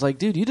 And I was like,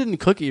 dude, you didn't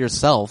cook it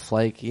yourself.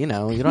 Like, you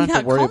know, you don't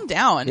have to worry. Calm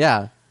down.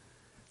 Yeah.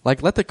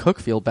 Like, let the cook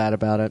feel bad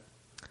about it.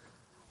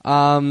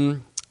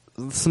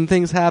 Some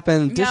things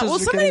happen. Dishes are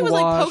somebody was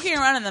washed. like poking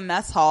around in the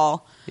mess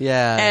hall.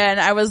 Yeah. And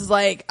I was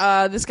like,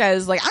 this guy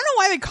is like, I don't know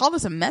why they call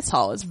this a mess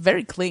hall. It's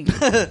very clean.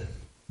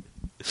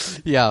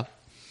 Yeah.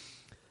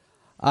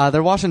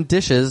 They're washing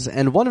dishes,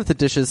 and one of the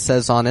dishes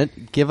says on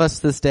it, "Give us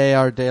this day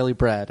our daily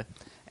bread."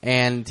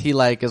 And he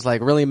is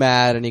really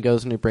mad, and he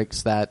goes and he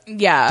breaks that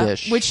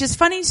dish. Which is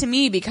funny to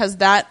me because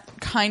that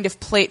kind of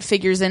plate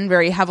figures in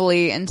very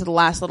heavily into The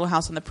Last Little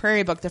House on the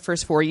Prairie book the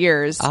first 4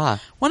 years.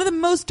 One of the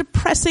most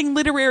depressing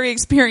literary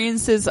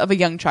experiences of a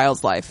young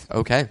child's life.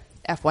 Okay.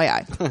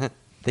 FYI.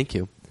 Thank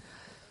you.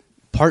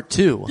 Part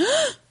 2.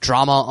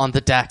 Drama on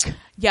the deck.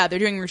 Yeah, they're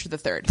doing Richard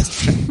III.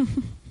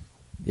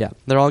 Yeah,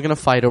 they're all going to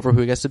fight over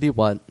who gets to be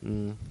what.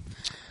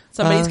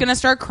 Somebody's going to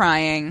start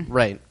crying.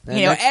 Right.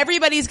 And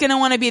everybody's going to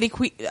want to be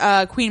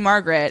the Queen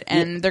Margaret,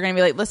 and they're going to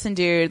be like, listen,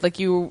 dude,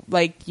 you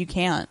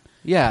can't.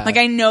 Yeah.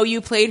 I know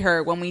you played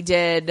her when we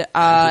did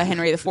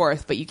Henry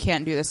IV, but you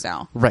can't do this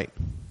now. Right.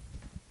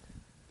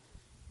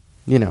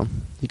 You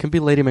can be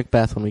Lady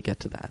Macbeth when we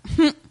get to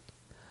that.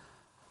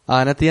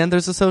 And at the end,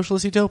 there's a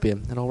socialist utopia.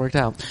 It all worked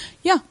out.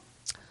 Yeah.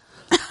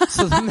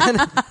 So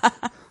the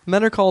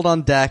men are called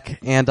on deck,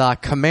 and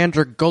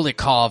Commander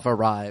Golikov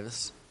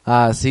arrives.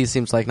 So he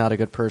seems like not a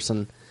good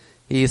person.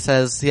 He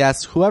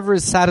asks, whoever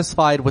is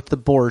satisfied with the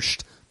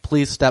borscht,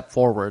 please step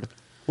forward.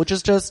 Which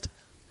is just,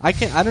 I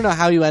don't know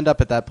how you end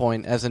up at that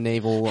point as a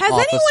naval officer.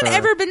 Has anyone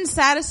ever been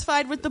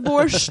satisfied with the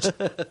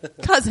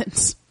borscht?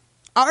 Cousins,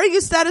 are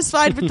you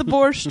satisfied with the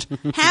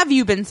borscht? Have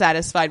you been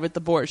satisfied with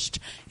the borscht?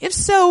 If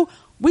so,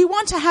 we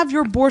want to have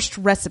your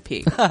borscht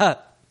recipe.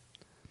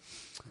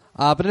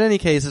 But in any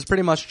case, it's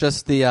pretty much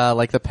just the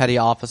the petty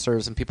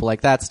officers and people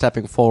like that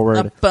stepping forward.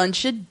 A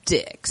bunch of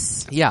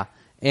dicks. Yeah.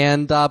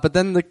 And but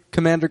then the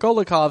Commander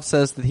Golikov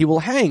says that he will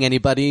hang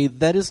anybody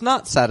that is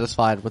not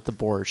satisfied with the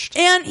borscht.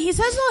 And he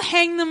says he'll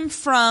hang them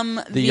from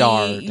the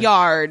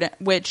yard,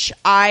 which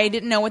I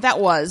didn't know what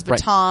that was, but right.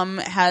 Tom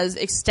has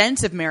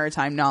extensive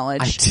maritime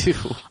knowledge. I do.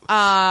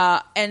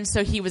 And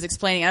so he was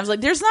explaining. I was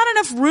like, there's not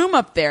enough room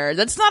up there.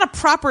 That's not a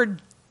proper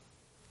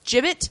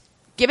gibbet?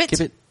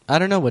 Gibbet? I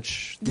don't know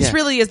which. This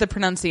really is the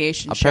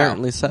pronunciation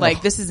Apparently show. so.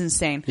 This is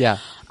insane. Yeah.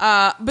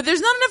 But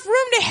there's not enough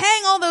room to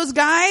hang all those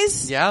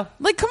guys. Yeah.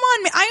 Come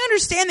on, man. I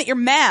understand that you're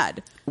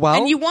mad. Well.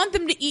 And you want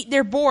them to eat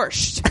their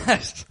borscht.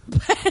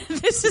 But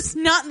this is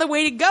not the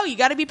way to go. You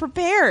gotta be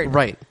prepared.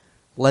 Right.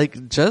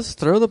 Just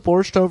throw the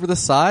borscht over the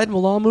side and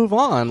we'll all move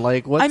on.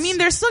 I mean,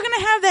 they're still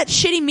gonna have that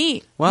shitty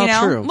meat.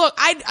 Well, true. Look,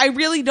 I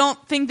really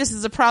don't think this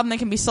is a problem that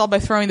can be solved by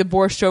throwing the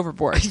borscht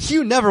overboard.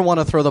 You never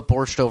want to throw the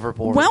borscht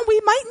overboard. Well, we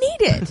might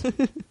need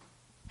it.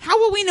 How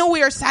will we know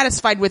we are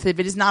satisfied with it if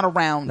it is not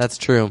around? That's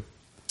true.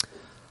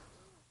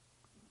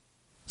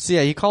 So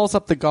yeah, he calls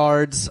up the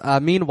guards.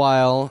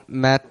 Meanwhile,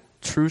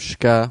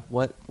 Matrushka,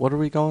 what are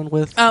we going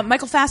with?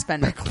 Michael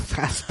Fassbender. Michael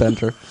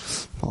Fassbender.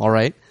 All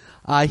right.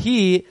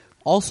 He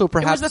also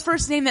perhaps... It was the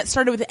first name that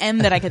started with M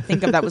that I could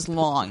think of that was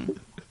long.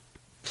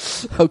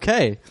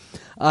 Okay.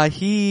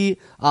 He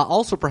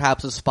also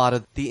perhaps has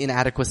spotted the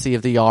inadequacy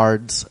of the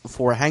yards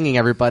for hanging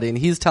everybody, and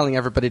he's telling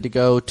everybody to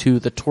go to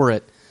the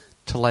turret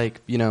to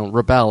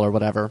rebel or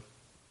whatever.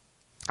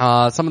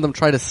 Some of them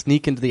try to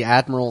sneak into the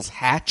Admiral's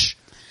hatch.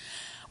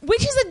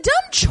 Which is a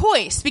dumb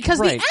choice because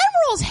right. The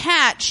Admiral's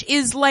hatch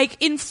is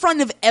in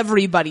front of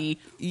everybody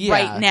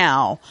right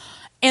now.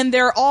 And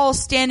they're all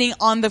standing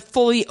on the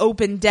fully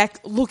open deck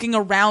looking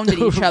around at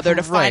each other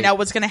to find out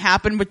what's going to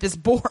happen with this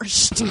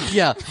borscht.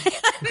 Yeah.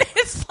 And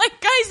it's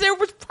guys, there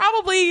was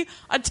probably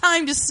a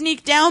time to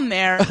sneak down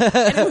there.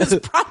 And it was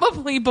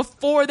probably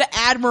before the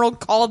Admiral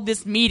called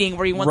this meeting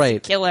where he wants to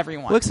kill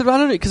everyone. Look, I don't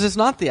know, because it's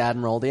not the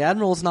Admiral. The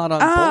Admiral's not on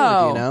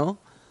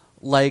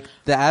board,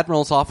 the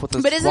Admiral's off with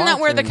his But isn't that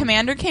where the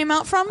commander came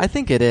out from? I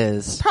think it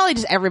is. Probably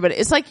just everybody.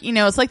 It's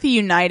it's like the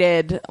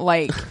United,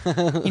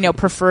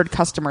 preferred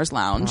customers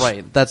lounge.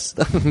 Right. That's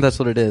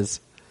what it is.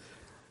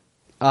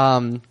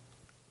 But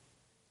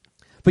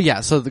yeah,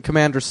 so the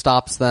commander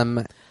stops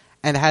them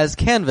and has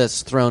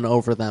canvas thrown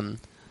over them.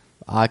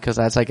 Because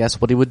that's, I guess,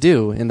 what he would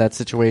do in that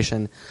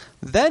situation.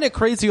 Then a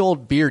crazy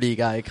old beardy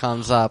guy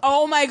comes up.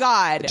 Oh my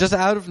god. Just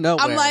out of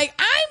nowhere. I'm like,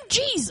 I'm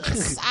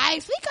Jesus. I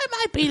think I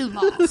might be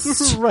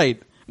lost.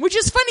 Right. Which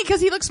is funny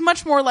because he looks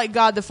much more like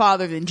God the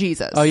Father than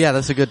Jesus. Oh yeah,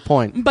 that's a good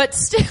point. But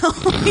still,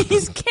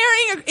 he's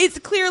carrying it's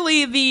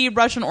clearly the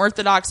Russian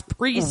Orthodox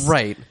priest.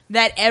 Right.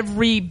 That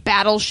every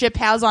battleship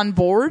has on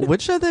board.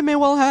 Which they may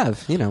well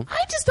have,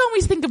 I just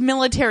always think of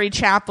military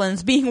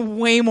chaplains being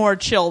way more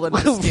chill than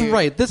this dude.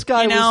 Right. This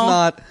guy was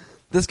not...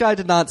 This guy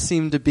did not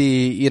seem to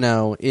be,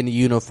 in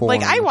uniform.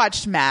 I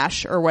watched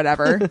MASH or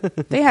whatever.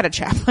 They had a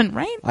chaplain,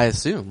 right? I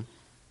assume.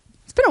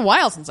 It's been a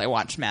while since I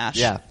watched MASH.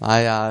 Yeah,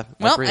 I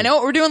Well, agree. I know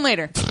what we're doing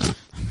later.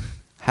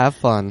 Have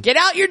fun. Get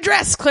out your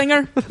dress,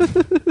 Klinger.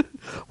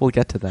 We'll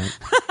get to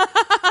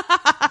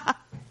that.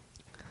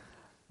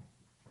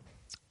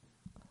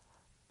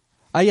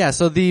 Yeah,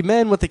 so the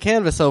men with the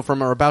canvas over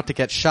them are about to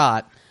get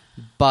shot,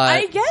 but...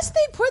 I guess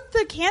they put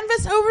the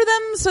canvas over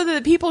them so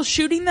that the people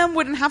shooting them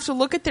wouldn't have to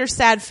look at their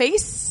sad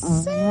face.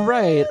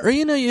 Right. Or,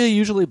 you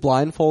usually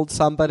blindfold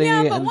somebody.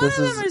 Yeah, but and one this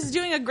of them is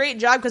doing a great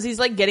job because he's,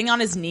 like, getting on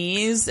his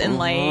knees and,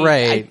 like...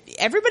 Right.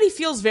 Everybody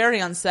feels very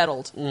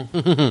unsettled.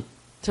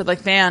 So,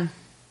 like, man,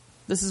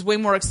 this is way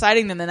more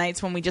exciting than the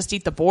nights when we just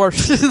eat the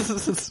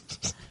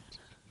borscht.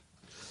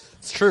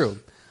 It's true.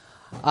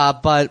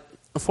 But...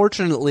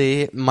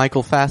 Fortunately,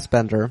 Michael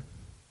Fassbender,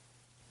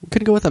 we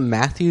couldn't go with a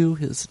Matthew,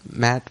 his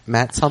Matt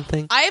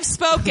something. I have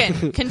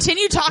spoken.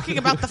 Continue talking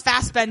about the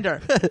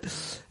Fassbender.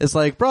 It's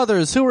like,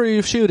 brothers, who are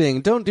you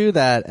shooting? Don't do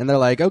that. And they're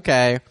like,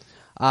 okay.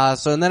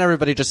 And then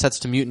everybody just sets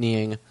to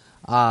mutinying,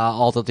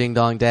 all the ding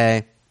dong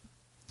day.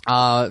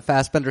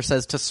 Fassbender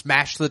says to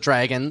smash the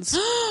dragons,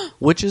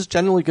 which is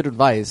generally good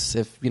advice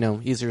if,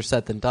 easier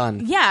said than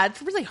done. Yeah,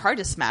 it's really hard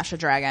to smash a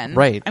dragon.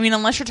 Right. I mean,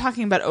 unless you're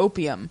talking about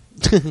opium.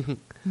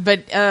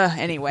 But,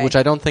 anyway. Which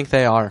I don't think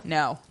they are.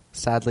 No.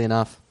 Sadly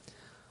enough.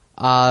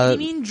 You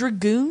mean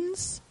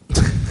dragoons?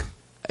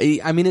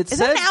 I mean, Is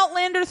that an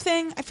Outlander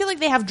thing? I feel like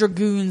they have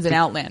dragoons in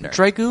Outlander.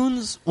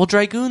 Dragoons? Well,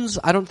 dragoons,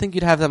 I don't think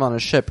you'd have them on a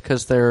ship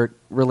because they're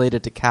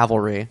related to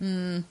cavalry.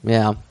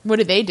 Yeah. What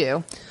do they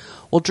do?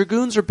 Well,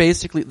 dragoons are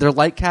they're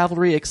like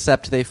cavalry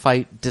except they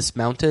fight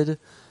dismounted.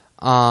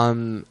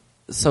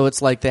 So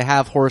it's like they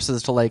have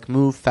horses to like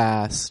move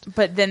fast.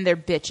 But then they're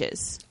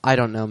bitches. I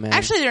don't know, man.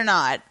 Actually, they're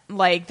not.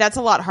 Like, that's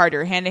a lot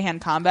harder,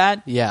 hand-to-hand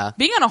combat. Yeah.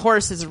 Being on a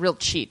horse is a real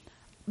cheat.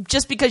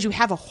 Just because you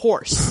have a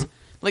horse.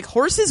 Like,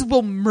 horses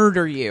will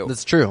murder you.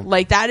 That's true.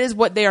 Like, that is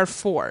what they are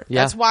for.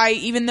 Yeah. That's why,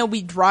 even though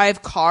we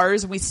drive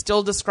cars, we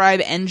still describe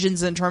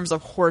engines in terms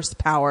of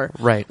horsepower.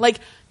 Right. Like,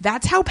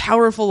 that's how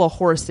powerful a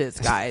horse is,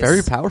 guys.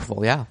 Very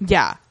powerful, yeah.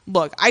 Yeah.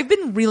 Look, I've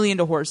been really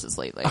into horses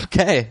lately.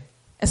 Okay.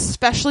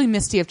 Especially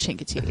Misty of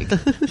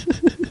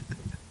Chincoteague.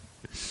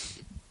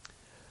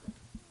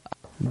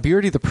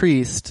 Beardy the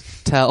priest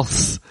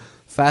tells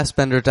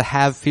Fassbender to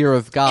have fear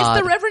of God.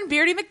 It's the Reverend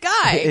Beardy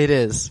McGuy. It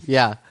is,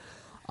 yeah.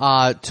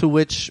 To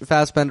which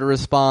Fassbender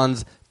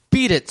responds,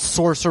 "Beat it,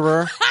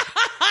 sorcerer."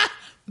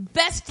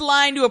 Best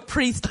line to a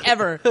priest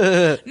ever. No,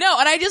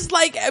 and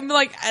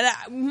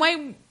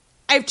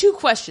I have two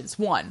questions.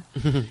 One,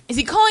 is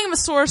he calling him a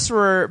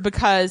sorcerer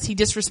because he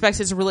disrespects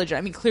his religion?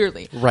 I mean,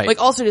 clearly. Right.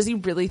 Like, also, does he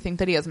really think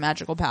that he has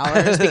magical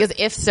powers? Because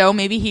if so,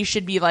 maybe he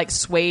should be, like,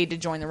 swayed to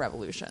join the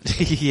revolution.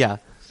 Yeah.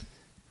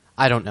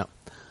 I don't know.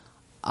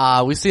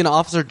 We see an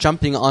officer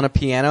jumping on a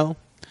piano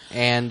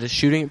and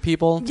shooting at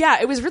people.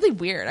 Yeah, it was really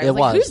weird. I was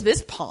like, who's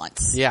this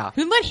Ponce? Yeah.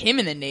 Who let him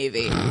in the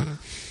Navy?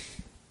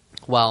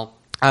 Well,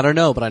 I don't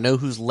know, but I know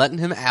who's letting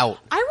him out.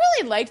 I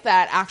really liked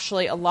that,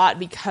 actually, a lot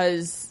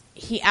because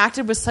he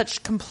acted with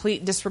such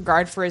complete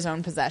disregard for his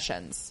own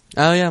possessions.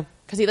 Oh, yeah.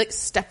 Because he, like,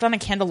 stepped on a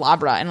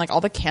candelabra and, like,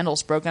 all the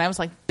candles broke. And I was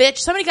like, bitch,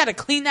 somebody got to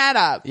clean that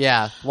up.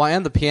 Yeah. Why,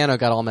 and the piano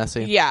got all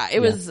messy. Yeah, it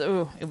was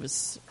a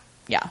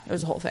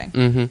whole thing.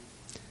 Mm-hmm.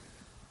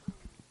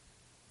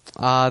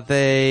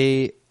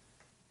 They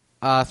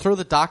throw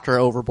the doctor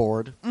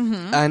overboard.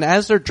 Mm-hmm. And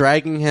as they're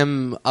dragging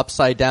him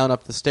upside down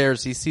up the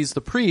stairs, he sees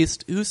the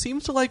priest, who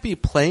seems to, like, be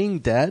playing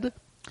dead.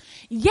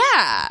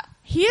 Yeah.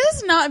 He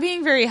is not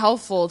being very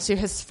helpful to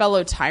his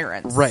fellow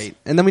tyrants. Right.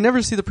 And then we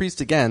never see the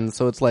priest again,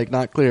 so it's, like,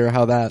 not clear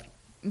how that...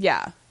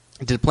 Yeah.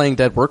 Did playing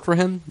dead work for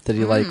him? Did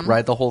he, like,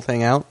 ride the whole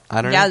thing out?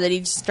 I don't know. Yeah, did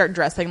he start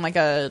dressing like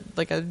a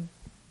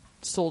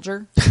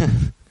soldier?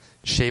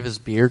 Shave his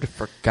beard,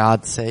 for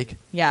God's sake.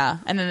 Yeah.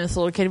 And then this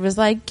little kid was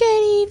like,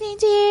 "Good evening,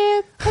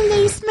 dear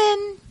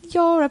policeman.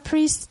 You're a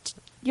priest.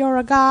 You're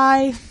a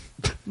guy."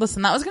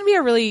 Listen, that was going to be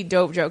a really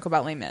dope joke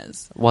about Les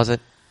Mis. Was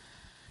it?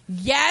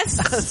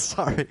 Yes!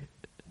 Sorry.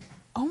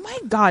 Oh my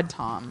God,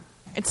 Tom.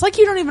 It's like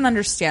you don't even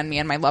understand me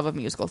and my love of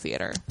musical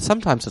theater.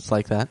 Sometimes it's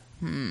like that.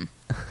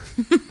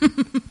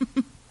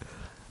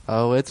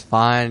 Oh, it's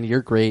fine.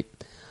 You're great.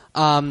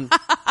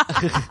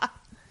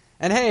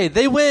 And hey,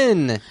 they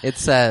win, it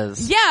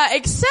says. Yeah,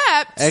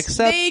 except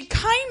they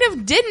kind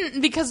of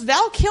didn't because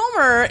Val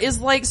Kilmer is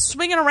like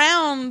swinging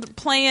around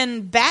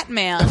playing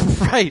Batman.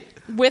 Right.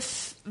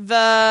 With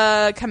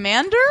the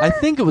commander? I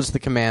think it was the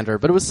commander,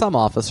 but it was some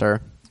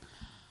officer.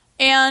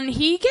 And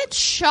he gets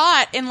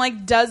shot and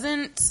like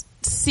doesn't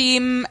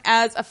seem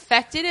as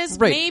affected as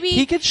maybe.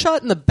 He gets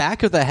shot in the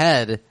back of the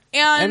head.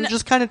 And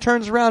just kind of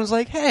turns around and is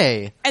like,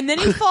 hey. And then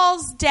he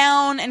falls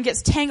down and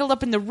gets tangled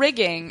up in the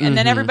rigging. And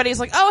then everybody's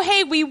like, oh,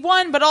 hey, we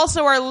won, but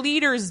also our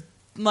leader's,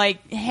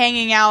 like,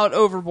 hanging out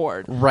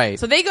overboard. Right.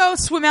 So they go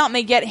swim out and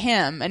they get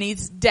him, and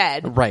he's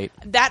dead. Right.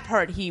 That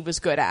part he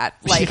was good at.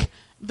 Like,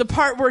 the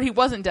part where he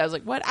wasn't dead, I was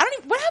like, what?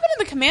 What happened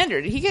to the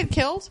commander? Did he get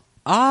killed?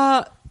 You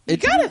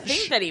gotta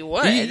think that he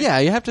would. Yeah,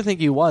 you have to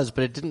think he was,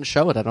 but it didn't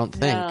show it, I don't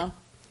think. No.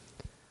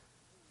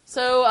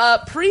 So,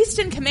 priest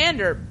and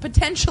commander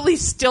potentially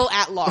still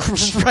at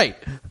large. Right.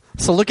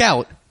 So look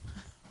out.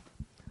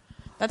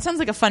 That sounds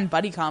like a fun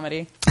buddy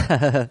comedy.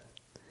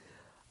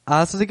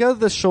 So they go to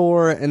the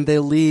shore and they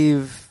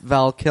leave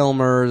Val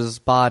Kilmer's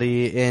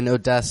body in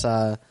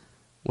Odessa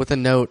with a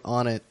note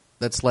on it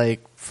that's like,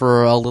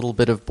 for a little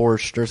bit of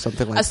borscht or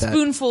something like that. A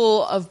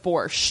spoonful of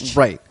borscht.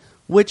 Right.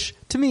 Which,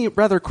 to me,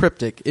 rather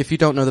cryptic if you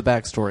don't know the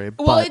backstory.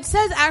 Well, but it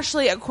says,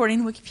 actually,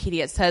 according to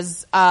Wikipedia,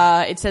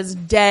 it says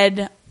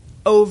dead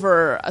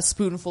over a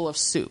spoonful of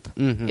soup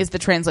is the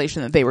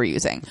translation that they were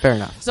using. Fair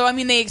enough. So, I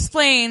mean, they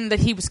explain that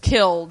he was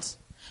killed.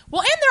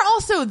 Well, and they're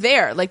also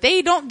there. Like,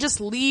 they don't just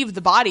leave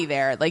the body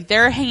there. Like,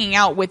 they're hanging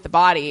out with the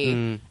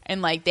body,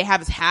 and, like, they have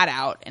his hat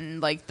out,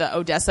 and, like, the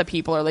Odessa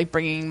people are, like,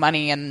 bringing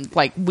money and,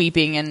 like,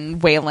 weeping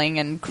and wailing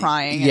and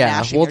crying and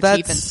gnashing their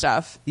teeth and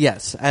stuff.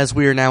 Yes, as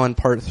we are now in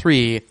part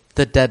 3,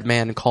 the dead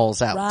man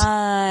calls out.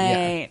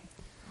 Right.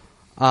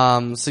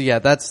 Yeah. So, yeah,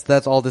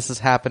 that's all this is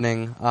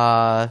happening.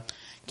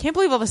 Can't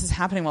believe all this is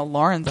happening while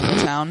Lauren's in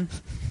the town.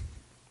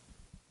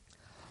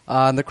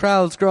 And the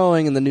crowd's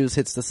growing, and the news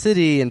hits the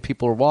city, and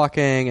people are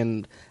walking,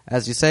 and,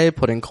 as you say,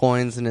 putting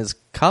coins in his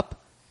cap,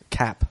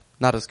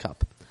 not his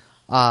cup.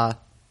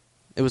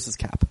 It was his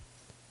cap.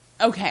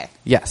 Okay.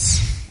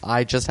 Yes.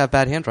 I just have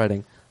bad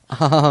handwriting.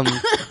 And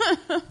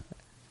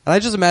I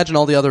just imagine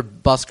all the other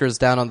buskers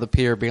down on the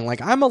pier being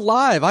like, I'm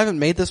alive, I haven't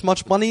made this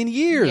much money in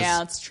years. Yeah,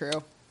 that's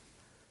true.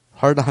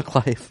 Hard knock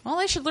life. Well,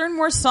 I should learn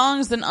more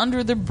songs than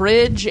Under the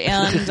Bridge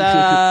and,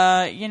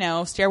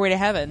 Stairway to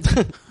Heaven.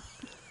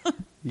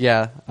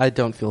 Yeah, I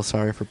don't feel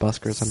sorry for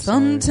buskers. I'm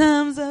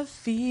Sometimes sorry. I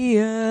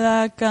feel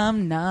like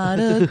I'm not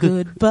a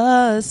good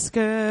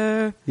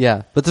busker.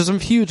 Yeah, but there's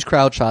some huge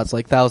crowd shots,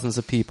 like thousands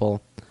of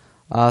people.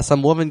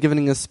 Some woman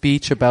giving a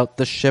speech about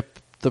the ship,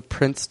 the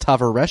Prince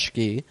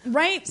Tavareshki.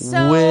 Right,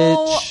 so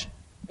which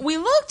we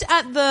looked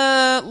at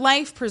the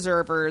life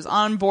preservers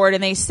on board,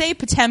 and they say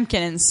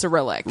Potemkin in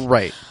Cyrillic.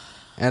 Right.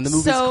 And the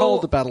movie's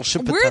called The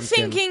Battleship Potemkin. We're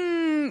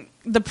thinking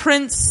the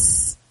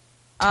Prince...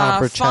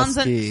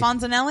 Tombrachesky.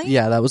 Fonzanelli?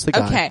 Yeah, that was the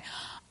guy. Okay.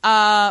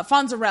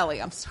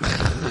 Fonzarelli, I'm sorry.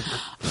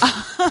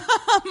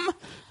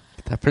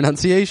 Get that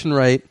pronunciation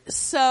right.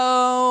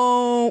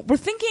 So, we're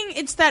thinking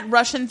it's that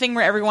Russian thing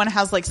where everyone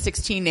has like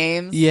 16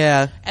 names.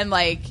 Yeah. And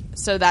like,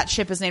 so that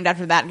ship is named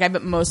after that guy,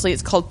 but mostly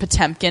it's called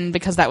Potemkin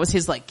because that was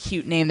his like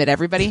cute name that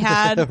everybody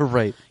had.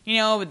 Right. You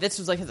know, but this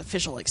was like his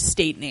official like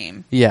state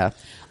name. Yeah.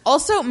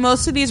 Also,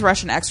 most of these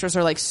Russian extras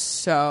are like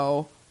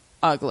so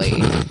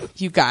ugly.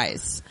 You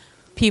guys.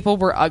 People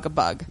were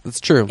ug-a-bug. That's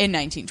true. In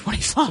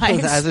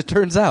 1925. As it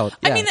turns out.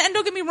 Yeah. I mean, and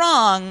don't get me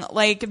wrong,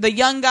 like, the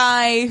young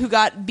guy who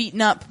got beaten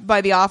up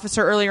by the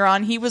officer earlier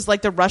on, he was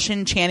like the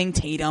Russian Channing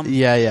Tatum.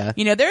 Yeah, yeah.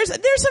 You know, there's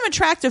some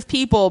attractive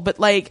people, but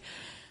like,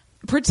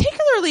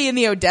 particularly in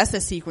the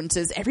Odessa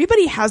sequences,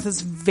 everybody has this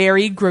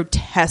very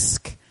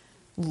grotesque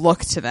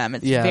look to them.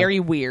 It's very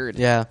weird.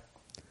 Yeah.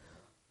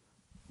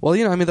 Well,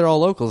 you know, I mean, they're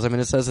all locals. I mean,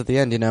 it says at the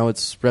end, you know,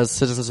 it's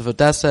citizens of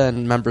Odessa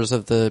and members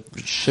of the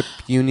ship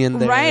union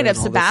there. Right, of and all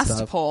this stuff.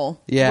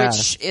 Sebastopol, Yeah.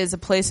 which is a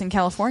place in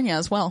California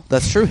as well.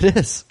 That's true, it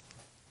is.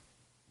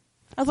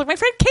 I was like, my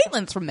friend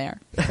Caitlin's from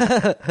there.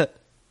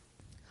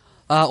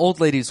 Old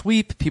ladies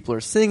weep, people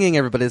are singing,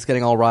 everybody's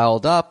getting all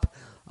riled up.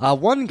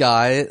 One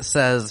guy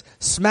says,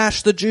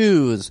 "Smash the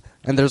Jews,"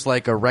 and there's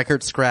like a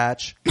record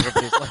scratch.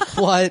 Everybody's like,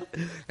 "What?"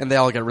 And they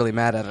all get really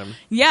mad at him.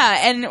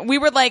 Yeah, and we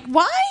were like,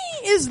 why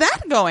is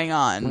that going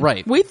on?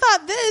 Right. We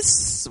thought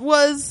this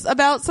was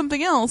about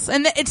something else,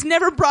 and it's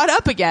never brought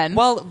up again.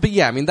 Well, but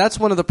yeah, I mean, that's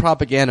one of the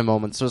propaganda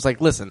moments. So it's like,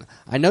 listen,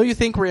 I know you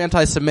think we're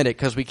anti-Semitic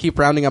because we keep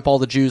rounding up all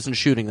the Jews and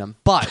shooting them,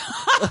 but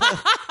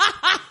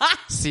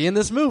see in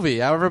this movie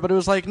how everybody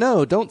was like,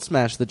 no, don't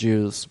smash the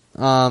Jews.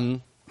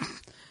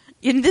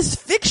 In this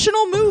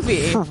fictional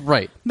movie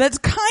Right. that's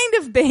kind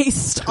of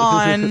based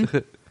on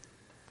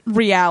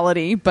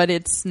reality, but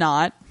it's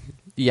not.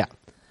 Yeah.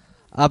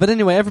 But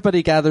anyway,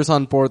 everybody gathers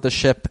on board the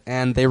ship,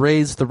 and they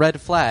raise the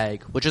red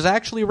flag, which is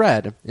actually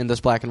red in this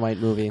black and white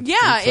movie.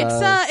 Yeah,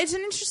 it's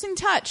an interesting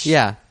touch.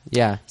 Yeah,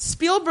 yeah.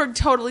 Spielberg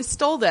totally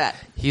stole that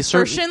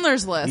for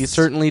Schindler's List. He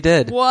certainly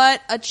did.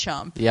 What a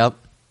chump. Yep.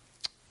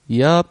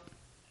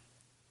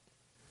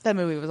 That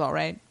movie was all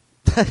right.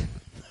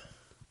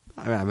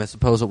 I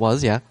suppose it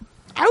was, yeah.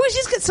 I always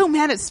just get so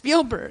mad at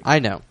Spielberg. I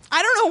know.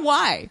 I don't know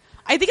why.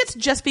 I think it's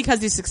just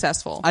because he's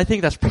successful. I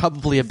think that's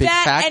probably a big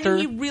factor. And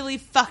he really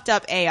fucked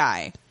up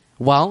AI.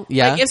 Well,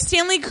 yeah. Like, if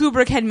Stanley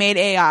Kubrick had made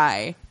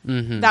AI,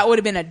 that would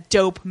have been a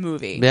dope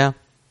movie. Yeah.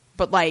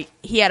 But, like,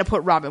 he had to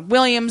put Robin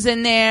Williams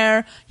in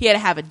there. He had to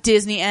have a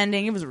Disney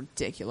ending. It was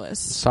ridiculous.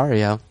 Sorry,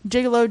 yeah.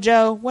 Gigolo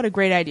Joe, what a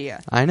great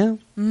idea. I know.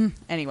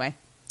 Anyway.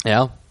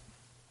 Yeah.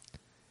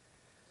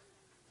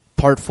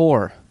 Part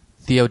 4.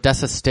 The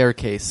Odessa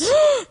Staircase.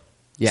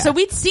 Yeah. So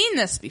we'd seen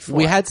this before.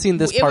 We had seen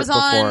this part before.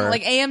 It was before. on,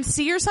 like,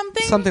 AMC or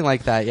something? Something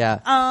like that, yeah.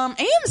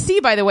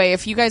 AMC, by the way,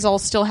 if you guys all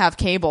still have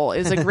cable,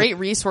 is a great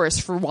resource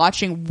for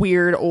watching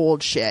weird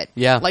old shit.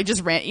 Yeah. Like,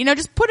 just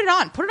just put it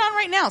on. Put it on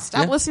right now.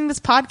 Stop listening to this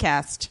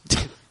podcast.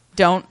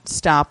 Don't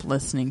stop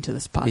listening to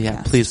this podcast.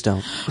 Yeah, please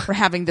don't. We're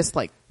having this,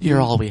 like... You're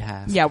all we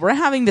have. Yeah, we're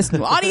having this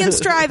new audience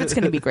drive. It's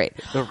going to be great.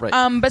 Right.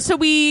 But so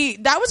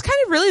that was kind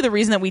of really the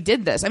reason that we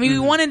did this. I mean, we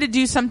wanted to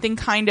do something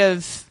kind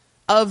of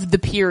the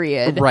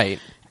period. Right.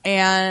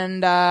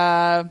 and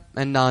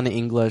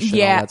non-English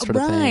and all that sort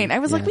of thing. I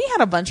was like, we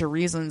had a bunch of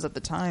reasons at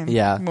the time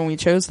when we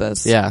chose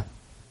this. Yeah.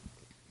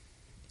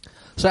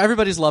 So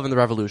everybody's loving the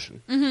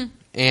revolution. Mm-hmm.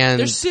 And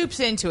they're soups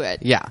into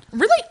it. Yeah.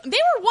 Really, they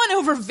were won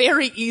over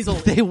very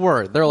easily. They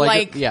were. They're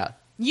like yeah.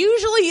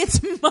 Usually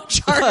it's much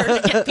harder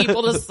to get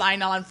people to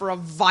sign on for a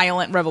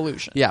violent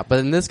revolution. Yeah, but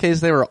in this case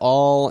they were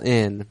all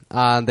in.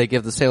 They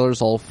give the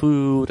sailors all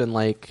food and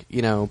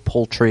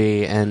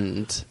poultry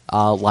and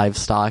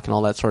livestock and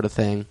all that sort of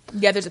thing.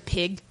 Yeah, there's a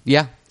pig.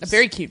 Yeah. A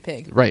very cute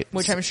pig. Right.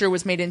 Which I'm sure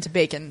was made into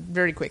bacon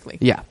very quickly.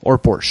 Yeah, or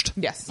borscht.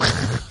 Yes.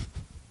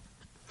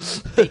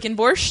 Bacon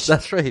borscht?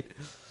 That's right.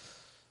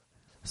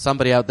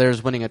 Somebody out there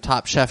is winning a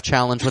Top Chef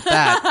challenge with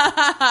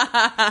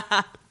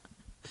that.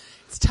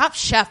 It's Top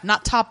Chef,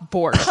 not Top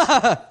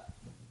Borscht.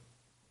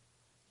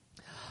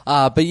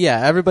 But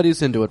yeah,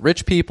 everybody's into it.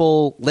 Rich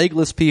people,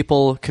 legless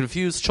people,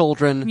 confused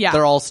children. Yeah.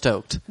 They're all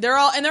stoked. They're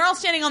all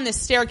standing on this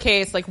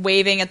staircase,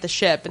 waving at the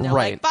ship, and they're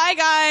like, "Bye,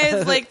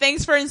 guys!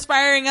 Thanks for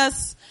inspiring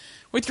us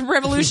with your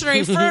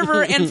revolutionary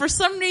fervor, and for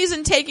some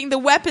reason taking the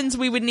weapons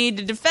we would need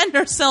to defend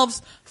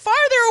ourselves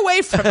farther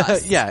away from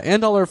us." Yeah,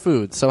 and all our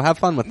food. So have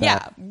fun with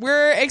that. Yeah,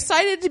 we're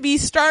excited to be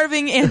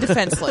starving and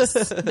defenseless.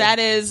 That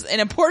is an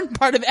important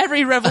part of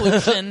every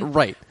revolution.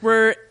 Right.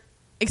 We're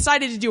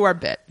excited to do our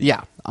bit.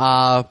 Yeah.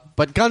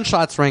 But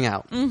gunshots ring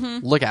out.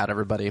 Mm-hmm. Look out,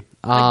 everybody.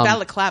 Like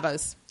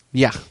balaclavas.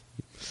 Yeah.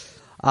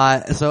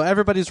 So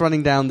everybody's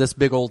running down this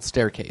big old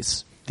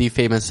staircase. The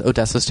famous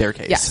Odessa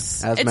staircase.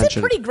 Yes. As it's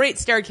mentioned. a pretty great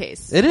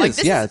staircase. It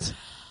is, yeah.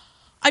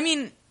 I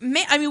mean,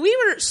 we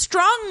were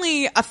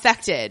strongly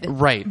affected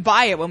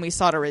by it when we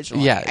saw it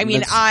originally. Yeah. I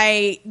mean,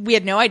 we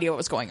had no idea what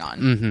was going on.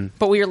 Mm-hmm.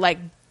 But we were like,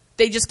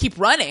 they just keep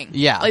running.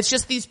 Yeah. It's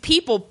just these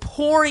people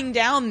pouring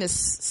down this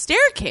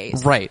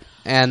staircase. Right.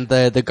 And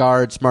the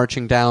guards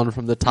marching down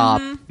from the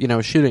top,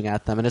 shooting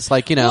at them. And it's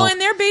like, Well, and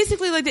they're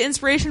basically like the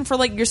inspiration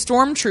for your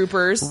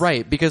stormtroopers.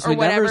 Right, because we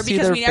never see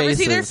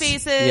their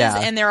faces.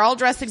 And they're all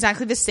dressed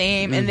exactly the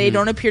same, and they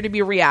don't appear to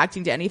be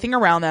reacting to anything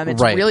around them.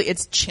 It's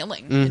it's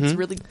chilling. Mm-hmm. It's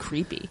really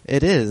creepy.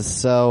 It is.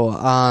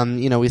 So,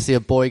 we see a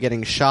boy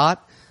getting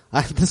shot.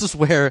 This is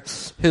where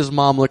his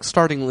mom looks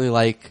startlingly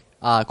like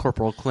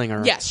Corporal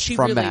Klinger. Yes, she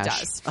from really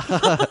MASH. does.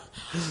 Well,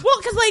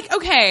 because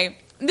okay,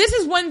 this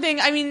is one thing.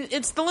 I mean,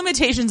 it's the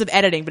limitations of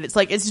editing, but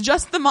it's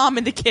just the mom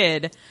and the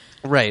kid,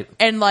 right?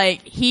 And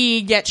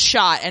he gets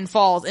shot and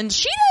falls, and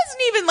she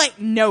doesn't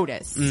even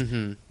notice.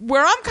 Mm-hmm.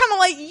 Where I'm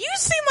kind of you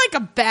seem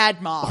like a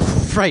bad mom,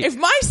 right? If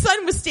my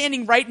son was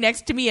standing right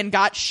next to me and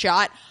got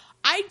shot,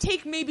 I'd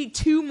take maybe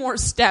 2 more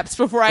steps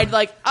before I'd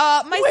my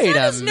son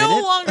is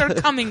no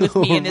longer coming with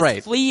me in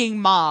this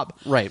fleeing mob,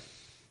 right?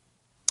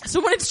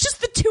 So when it's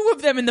just the 2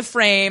 of them in the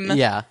frame,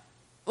 yeah.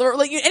 Or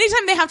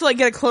anytime they have to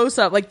get a close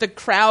up, the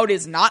crowd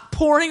is not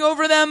pouring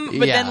over them,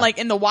 but then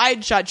in the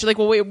wide shot, she's like,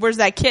 "Well, wait, where's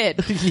that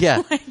kid?"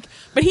 Yeah.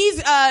 But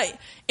he's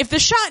if the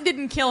shot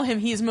didn't kill him,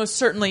 he's most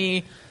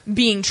certainly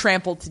being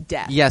trampled to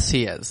death. Yes,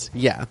 he is.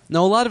 Yeah.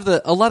 No, a lot of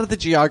the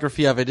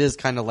geography of it is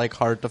kind of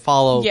hard to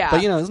follow. Yeah.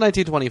 But it's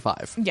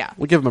 1925. Yeah.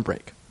 We'll give him a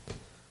break.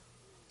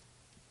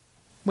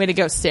 Way to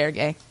go,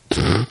 Sergey.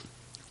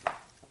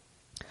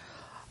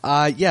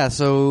 Yeah.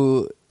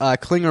 So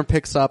Klinger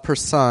picks up her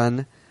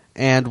son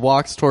and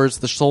walks towards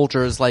the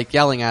soldiers,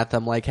 yelling at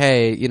them,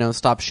 "Hey,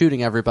 stop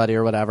shooting everybody,"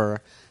 or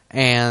whatever.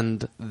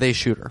 And they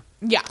shoot her.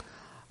 Yeah.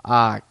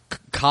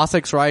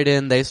 Cossacks ride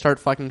in. They start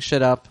fucking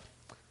shit up.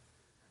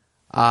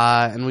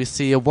 And we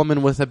see a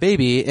woman with a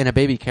baby in a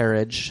baby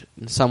carriage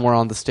somewhere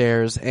on the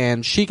stairs,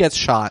 and she gets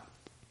shot.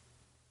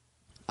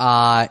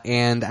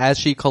 And as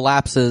she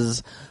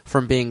collapses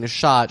from being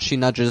shot, she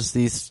nudges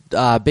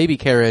the baby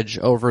carriage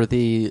over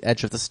the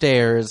edge of the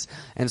stairs,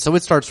 and so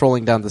it starts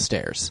rolling down the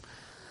stairs.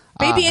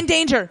 Baby in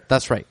danger.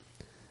 That's right.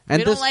 And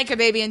we don't like a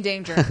baby in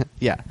danger.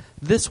 Yeah.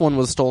 This one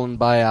was stolen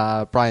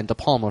by Brian De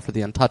Palma for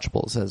The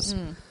Untouchables.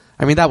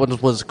 I mean, that one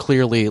was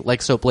clearly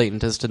so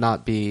blatant as to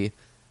be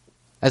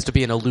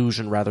an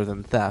illusion rather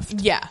than theft.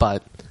 Yeah.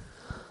 But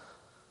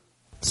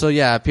so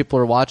yeah, people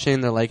are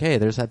watching. They're like, "Hey,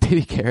 there's that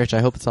baby carriage. I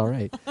hope it's all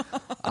right."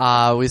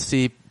 We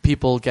see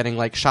people getting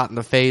shot in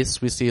the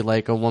face. We see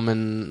a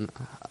woman.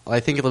 I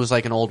think it was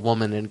an old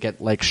woman and get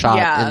shot.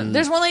 Yeah,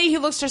 there's one lady who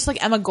looks just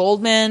like Emma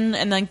Goldman,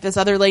 and this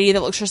other lady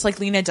that looks just like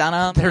Lena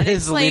Dunham. There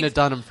is Lena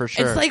Dunham for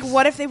sure. It's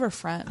what if they were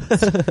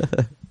friends?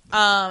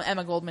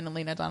 Emma Goldman and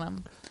Lena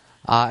Dunham.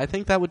 I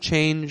think that would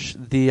change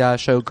the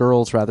show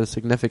Girls rather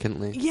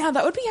significantly. Yeah,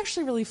 that would be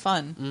actually really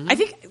fun. Mm-hmm. I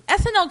think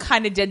SNL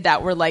kind of did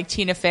that, where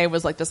Tina Fey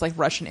was this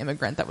Russian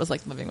immigrant that was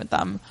living with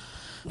them.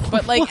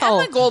 But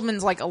Emma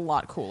Goldman's a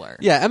lot cooler.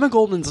 Yeah, Emma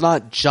Goldman's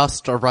not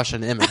just a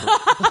Russian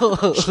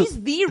immigrant. She's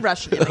the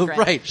Russian immigrant.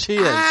 Right, she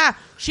is.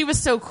 She was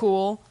so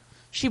cool.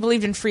 She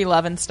believed in free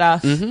love and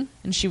stuff. Mm-hmm.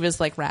 And she was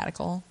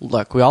radical.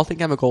 Look, we all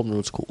think Emma Goldman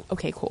was cool.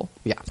 Okay, cool.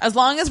 Yeah. As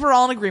long as we're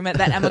all in agreement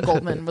that Emma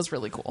Goldman was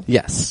really cool.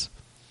 Yes.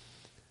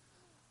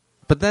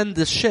 But then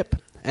the ship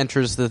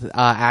enters the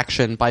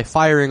action by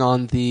firing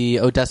on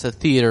the Odessa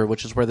Theater,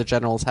 which is where the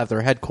generals have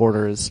their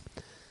headquarters.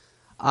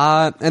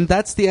 And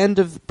that's the end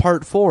of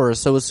part 4.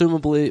 So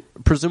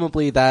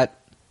presumably that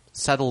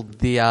settled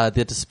the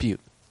dispute.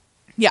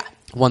 Yeah.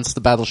 Once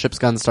the battleship's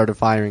guns started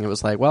firing, it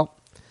was like, well,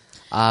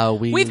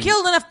 we've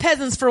killed enough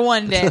peasants for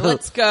one day.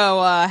 Let's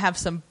go have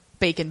some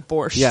bacon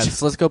borscht. Yes,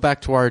 so let's go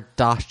back to our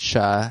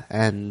dacha,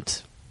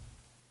 and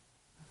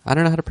I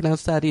don't know how to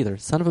pronounce that either.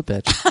 Son of a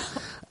bitch.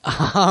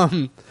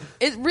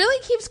 It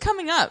really keeps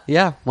coming up.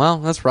 Yeah, well,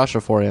 that's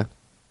Russia for you.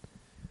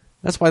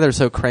 That's why they're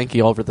so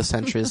cranky over the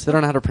centuries. They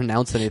don't know how to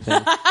pronounce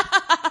anything.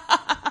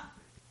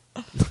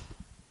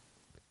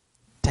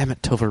 Damn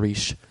it,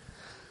 Tovarish.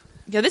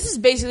 Yeah, this is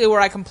basically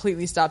where I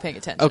completely stopped paying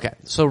attention. Okay,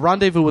 so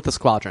Rendezvous with the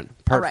Squadron,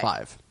 part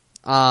 5.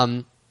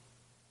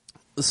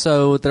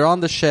 So they're on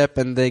the ship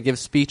and they give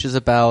speeches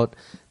about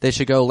they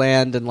should go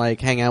land and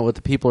like hang out with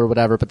the people or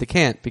whatever, but they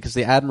can't because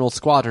the Admiral's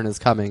squadron is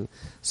coming.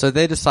 So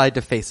they decide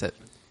to face it.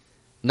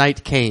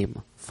 Night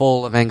came,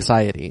 full of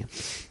anxiety.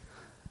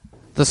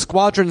 The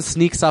squadron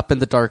sneaks up in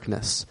the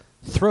darkness.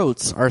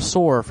 Throats are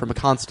sore from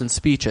constant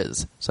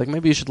speeches. It's like,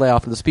 maybe you should lay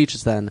off of the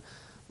speeches then.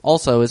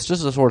 Also, it's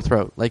just a sore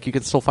throat. Like, you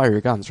can still fire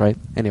your guns, right?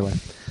 Anyway.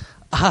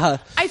 I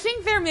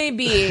think there may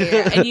be,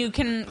 and you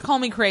can call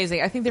me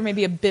crazy, I think there may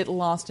be a bit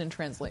lost in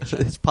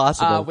translation. It's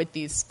possible. With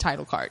these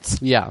title cards.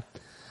 Yeah.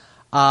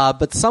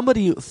 But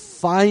somebody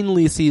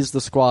finally sees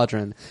the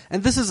squadron.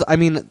 And this is, I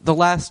mean, the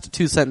last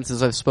 2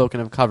 sentences I've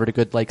spoken have covered a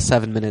good,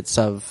 7 minutes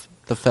of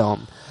the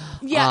film.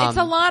 Yeah, it's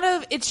a lot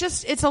of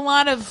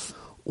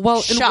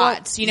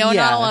shots, not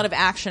a lot of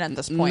action at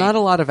this point. Not a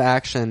lot of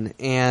action,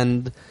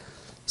 and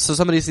so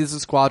somebody sees the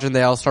squadron,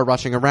 they all start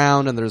rushing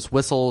around, and there's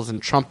whistles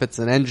and trumpets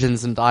and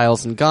engines and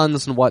dials and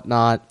guns and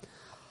whatnot.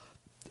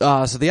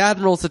 So the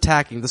Admiral's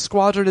attacking. The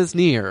squadron is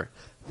near.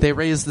 They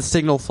raise the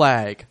signal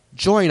flag.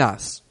 Join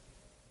us.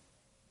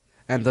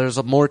 And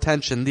there's more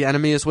tension. The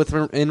enemy is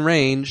in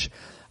range.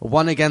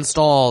 One against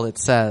all, it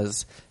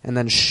says. And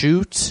then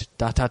shoot, ...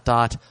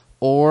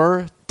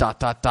 or ...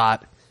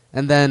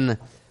 and then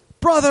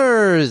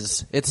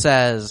brothers, it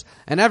says,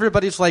 and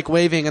everybody's like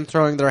waving and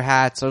throwing their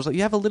hats. I was like,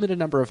 you have a limited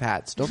number of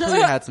hats. Don't throw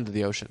your hats into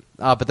the ocean.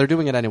 But they're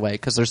doing it anyway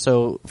because they're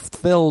so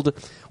filled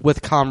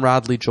with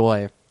comradely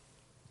joy.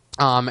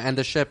 And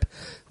the ship,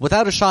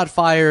 without a shot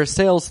fire,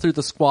 sails through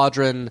the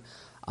squadron,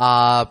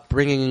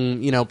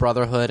 bringing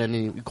brotherhood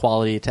and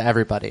equality to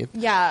everybody.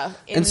 Yeah,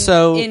 and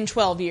so in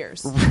 12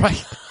 years,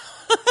 right.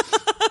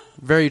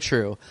 Very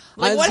true.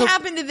 Like, what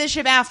happened to this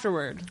ship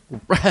afterward?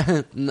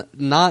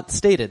 Not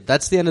stated.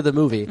 That's the end of the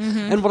movie.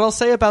 Mm-hmm. And what I'll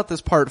say about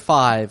this part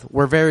 5,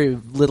 where very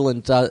little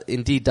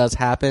indeed does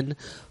happen,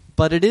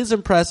 but it is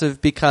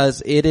impressive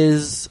because it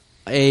is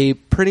a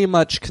pretty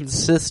much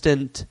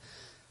consistent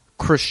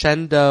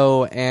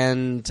crescendo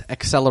and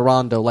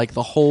accelerando. Like,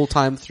 the whole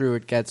time through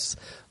it gets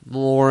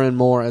more and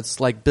more. It's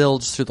like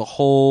builds through the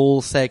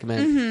whole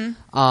segment.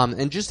 Mm-hmm.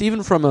 And just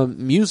even from a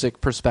music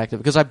perspective,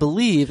 because I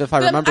believe, if I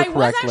remember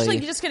correctly... I was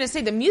actually just going to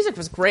say the music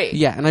was great.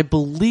 Yeah, and I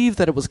believe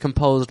that it was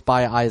composed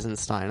by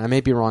Eisenstein. I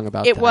may be wrong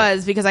about that. It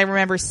was, because I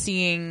remember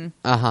seeing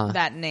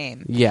that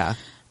name. Yeah.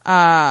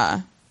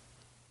 I'm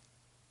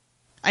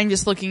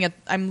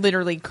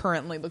literally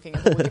currently looking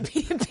at the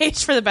Wikipedia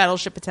page for the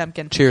Battleship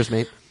Potemkin. Cheers,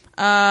 mate.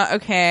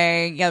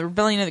 Okay, yeah, the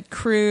rebellion of the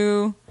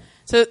crew.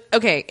 So,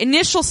 okay,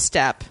 initial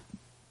step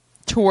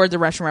toward the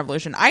Russian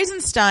Revolution.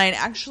 Eisenstein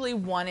actually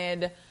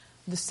wanted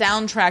the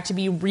soundtrack to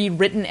be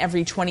rewritten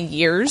every 20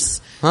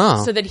 years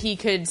so that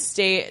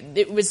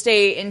it would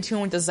stay in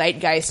tune with the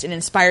zeitgeist and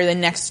inspire the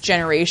next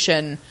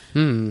generation.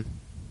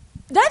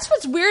 That's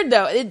what's weird,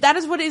 though. That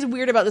is what is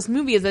weird about this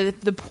movie, is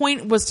that the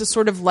point was to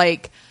sort of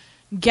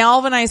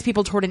galvanize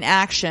people toward an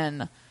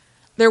action.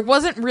 There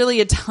wasn't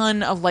really a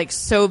ton of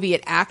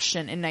Soviet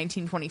action in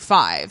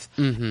 1925.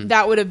 Mm-hmm.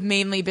 That would have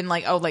mainly been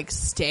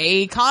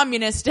stay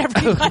communist,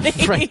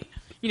 everybody. Right.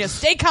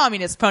 Stay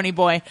communist, pony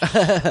boy.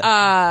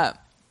 But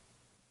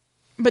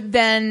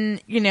then,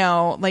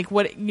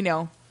 what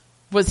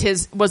was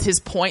his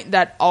point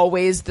that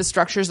always the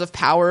structures of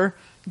power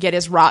get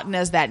as rotten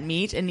as that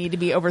meat and need to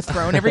be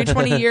overthrown every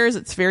 20 years?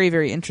 It's very,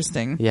 very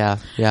interesting. Yeah,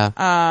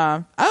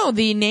 yeah.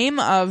 The name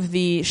of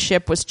the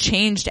ship was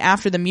changed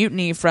after the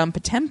mutiny from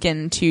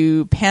Potemkin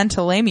to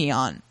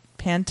Pantalaimon.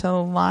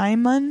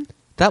 Pantalaimon?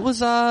 That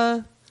was,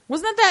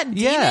 wasn't that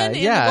demon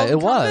in the Golden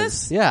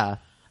Compass? Was. Yeah.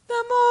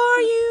 The more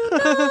you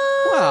know.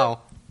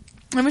 Wow.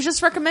 I was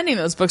just recommending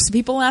those books to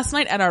people last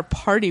night at our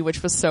party,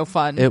 which was so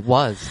fun. It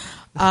was.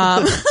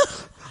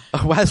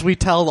 As we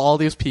tell all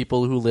these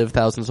people who live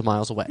thousands of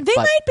miles away. They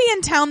might be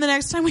in town the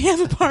next time we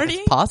have a party.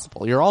 It's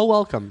possible. You're all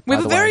welcome. We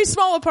have a very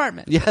small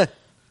apartment. Yeah.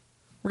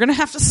 We're going to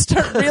have to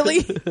start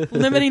really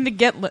limiting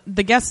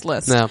the guest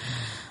list. No.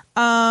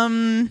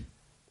 Yeah,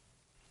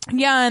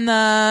 and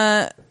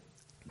the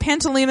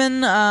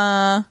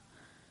Pantalaimon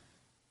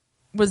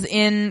was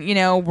in,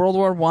 World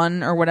War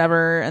I or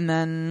whatever, and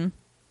then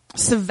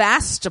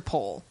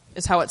Sevastopol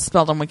is how it's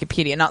spelled on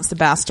Wikipedia, not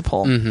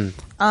Sebastopol.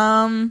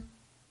 Mm-hmm.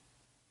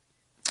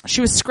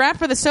 She was scrapped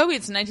by the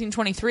Soviets in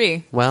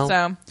 1923. Well.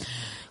 So,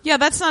 yeah,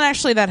 that's not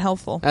actually that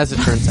helpful. As it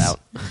turns out.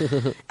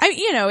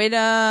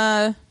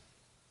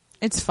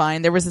 It's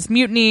fine. There was this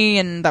mutiny,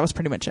 and that was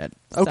pretty much it.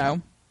 Okay.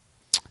 So,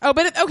 Oh,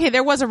 but okay,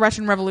 there was a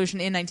Russian Revolution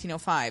in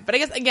 1905. But I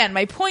guess, again,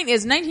 my point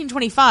is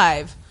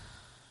 1925,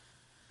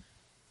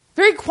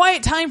 very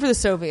quiet time for the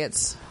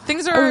Soviets.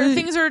 Things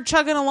are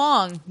chugging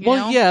along. You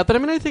know? Yeah, but I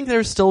mean, I think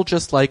they're still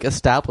just like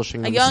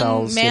establishing a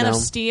themselves. young man of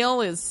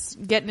steel is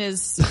getting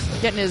his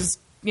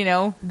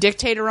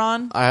dictator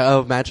on. I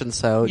imagine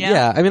so.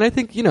 Yeah. I mean, I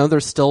think they're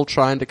still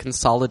trying to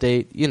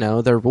consolidate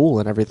their rule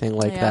and everything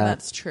like Yeah, that.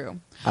 that's true.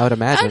 I would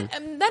imagine.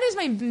 That is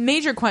my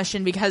major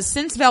question, because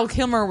since Val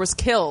Kilmer was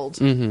killed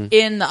Mm-hmm.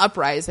 in the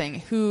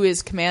uprising, who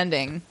is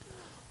commanding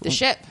the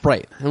ship?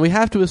 Right, and we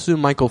have to assume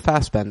Michael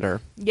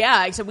Fassbender.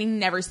 Yeah, except we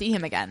never see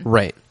him again.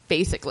 Right.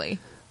 Basically.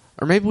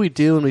 Or maybe we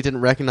do and we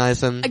didn't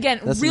recognize him.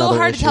 Again, That's real another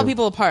hard to tell issue.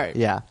 people apart.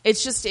 Yeah.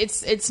 It's just,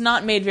 it's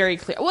not made very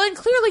clear. Well, and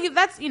clearly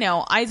that's,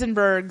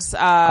 Eisenberg's...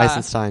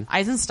 Eisenstein.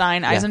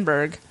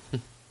 Eisenberg.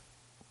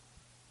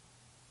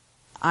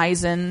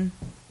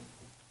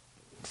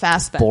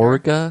 Fassbender.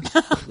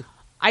 Borga?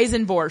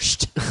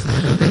 Eisenborscht.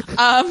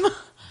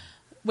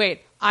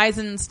 Wait,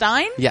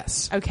 Eisenstein?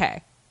 Yes.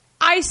 Okay.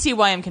 I see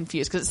why I'm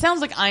confused, because it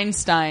sounds like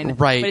Einstein.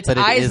 Right, but it's but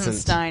it isn't.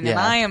 Eisenstein, Yeah. and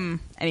I am...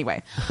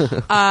 Anyway.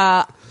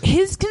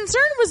 His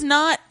concern was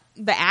not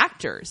the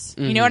actors.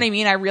 You know what I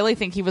mean? I really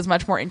think he was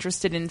much more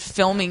interested in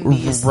filming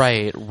these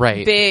Right.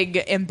 big,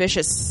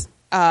 ambitious,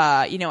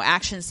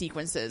 action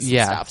sequences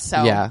and stuff.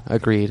 So Yeah,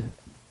 agreed.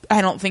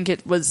 I don't think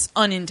it was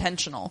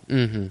unintentional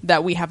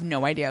that we have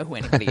no idea who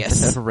anybody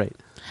is. Right.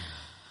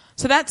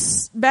 So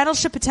that's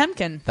Battleship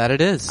Potemkin. That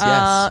it is,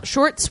 yes.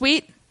 Short,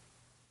 sweet.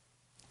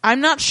 I'm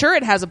not sure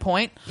it has a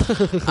point,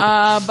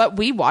 but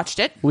we watched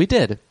it. We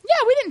did. Yeah,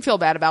 we didn't feel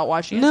bad about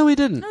watching it. No, we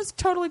didn't. It was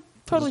totally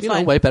It was,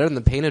 fine. way better than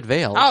the Painted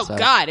Veil. Oh, so.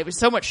 God, it was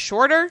so much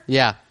shorter.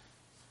 Yeah.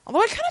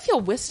 Although I kind of feel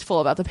wistful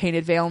about the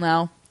Painted Veil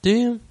now. Do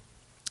you?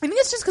 I think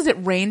it's just because it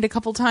rained a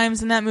couple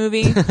times in that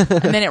movie, and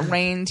then it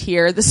rained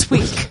here this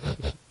week.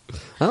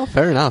 Well,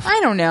 fair enough.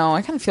 I don't know.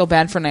 I kind of feel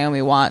bad for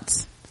Naomi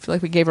Watts. I feel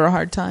like we gave her a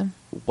hard time.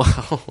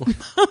 Wow.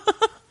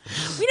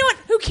 You know what?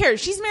 Who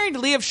cares? She's married to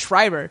Liev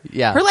Schreiber.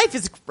 Yeah. Her life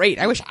is great.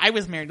 I wish I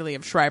was married to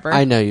Liev Schreiber.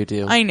 I know you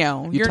do. I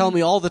know. You tell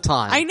me all the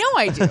time. I know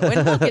I do.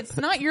 And look, it's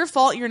not your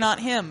fault you're not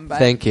him, but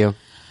Thank you.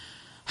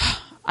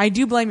 I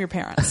do blame your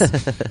parents.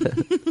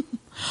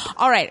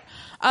 All right.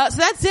 So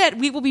that's it.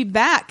 We will be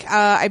back.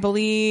 I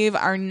believe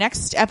our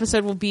next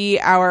episode will be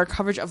our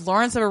coverage of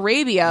Lawrence of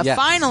Arabia. Yes.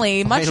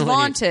 Finally, much Finally.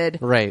 vaunted.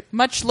 Right.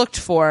 Much looked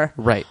for.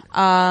 Right.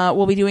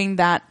 We'll be doing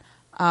that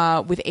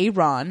with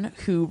Aaron,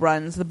 who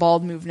runs the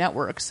Bald Move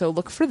Network. So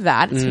look for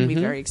that. It's going to be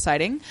very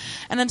exciting.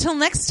 And until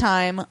next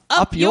time,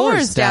 up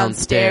yours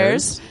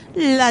downstairs.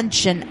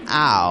 Luncheon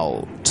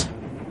out.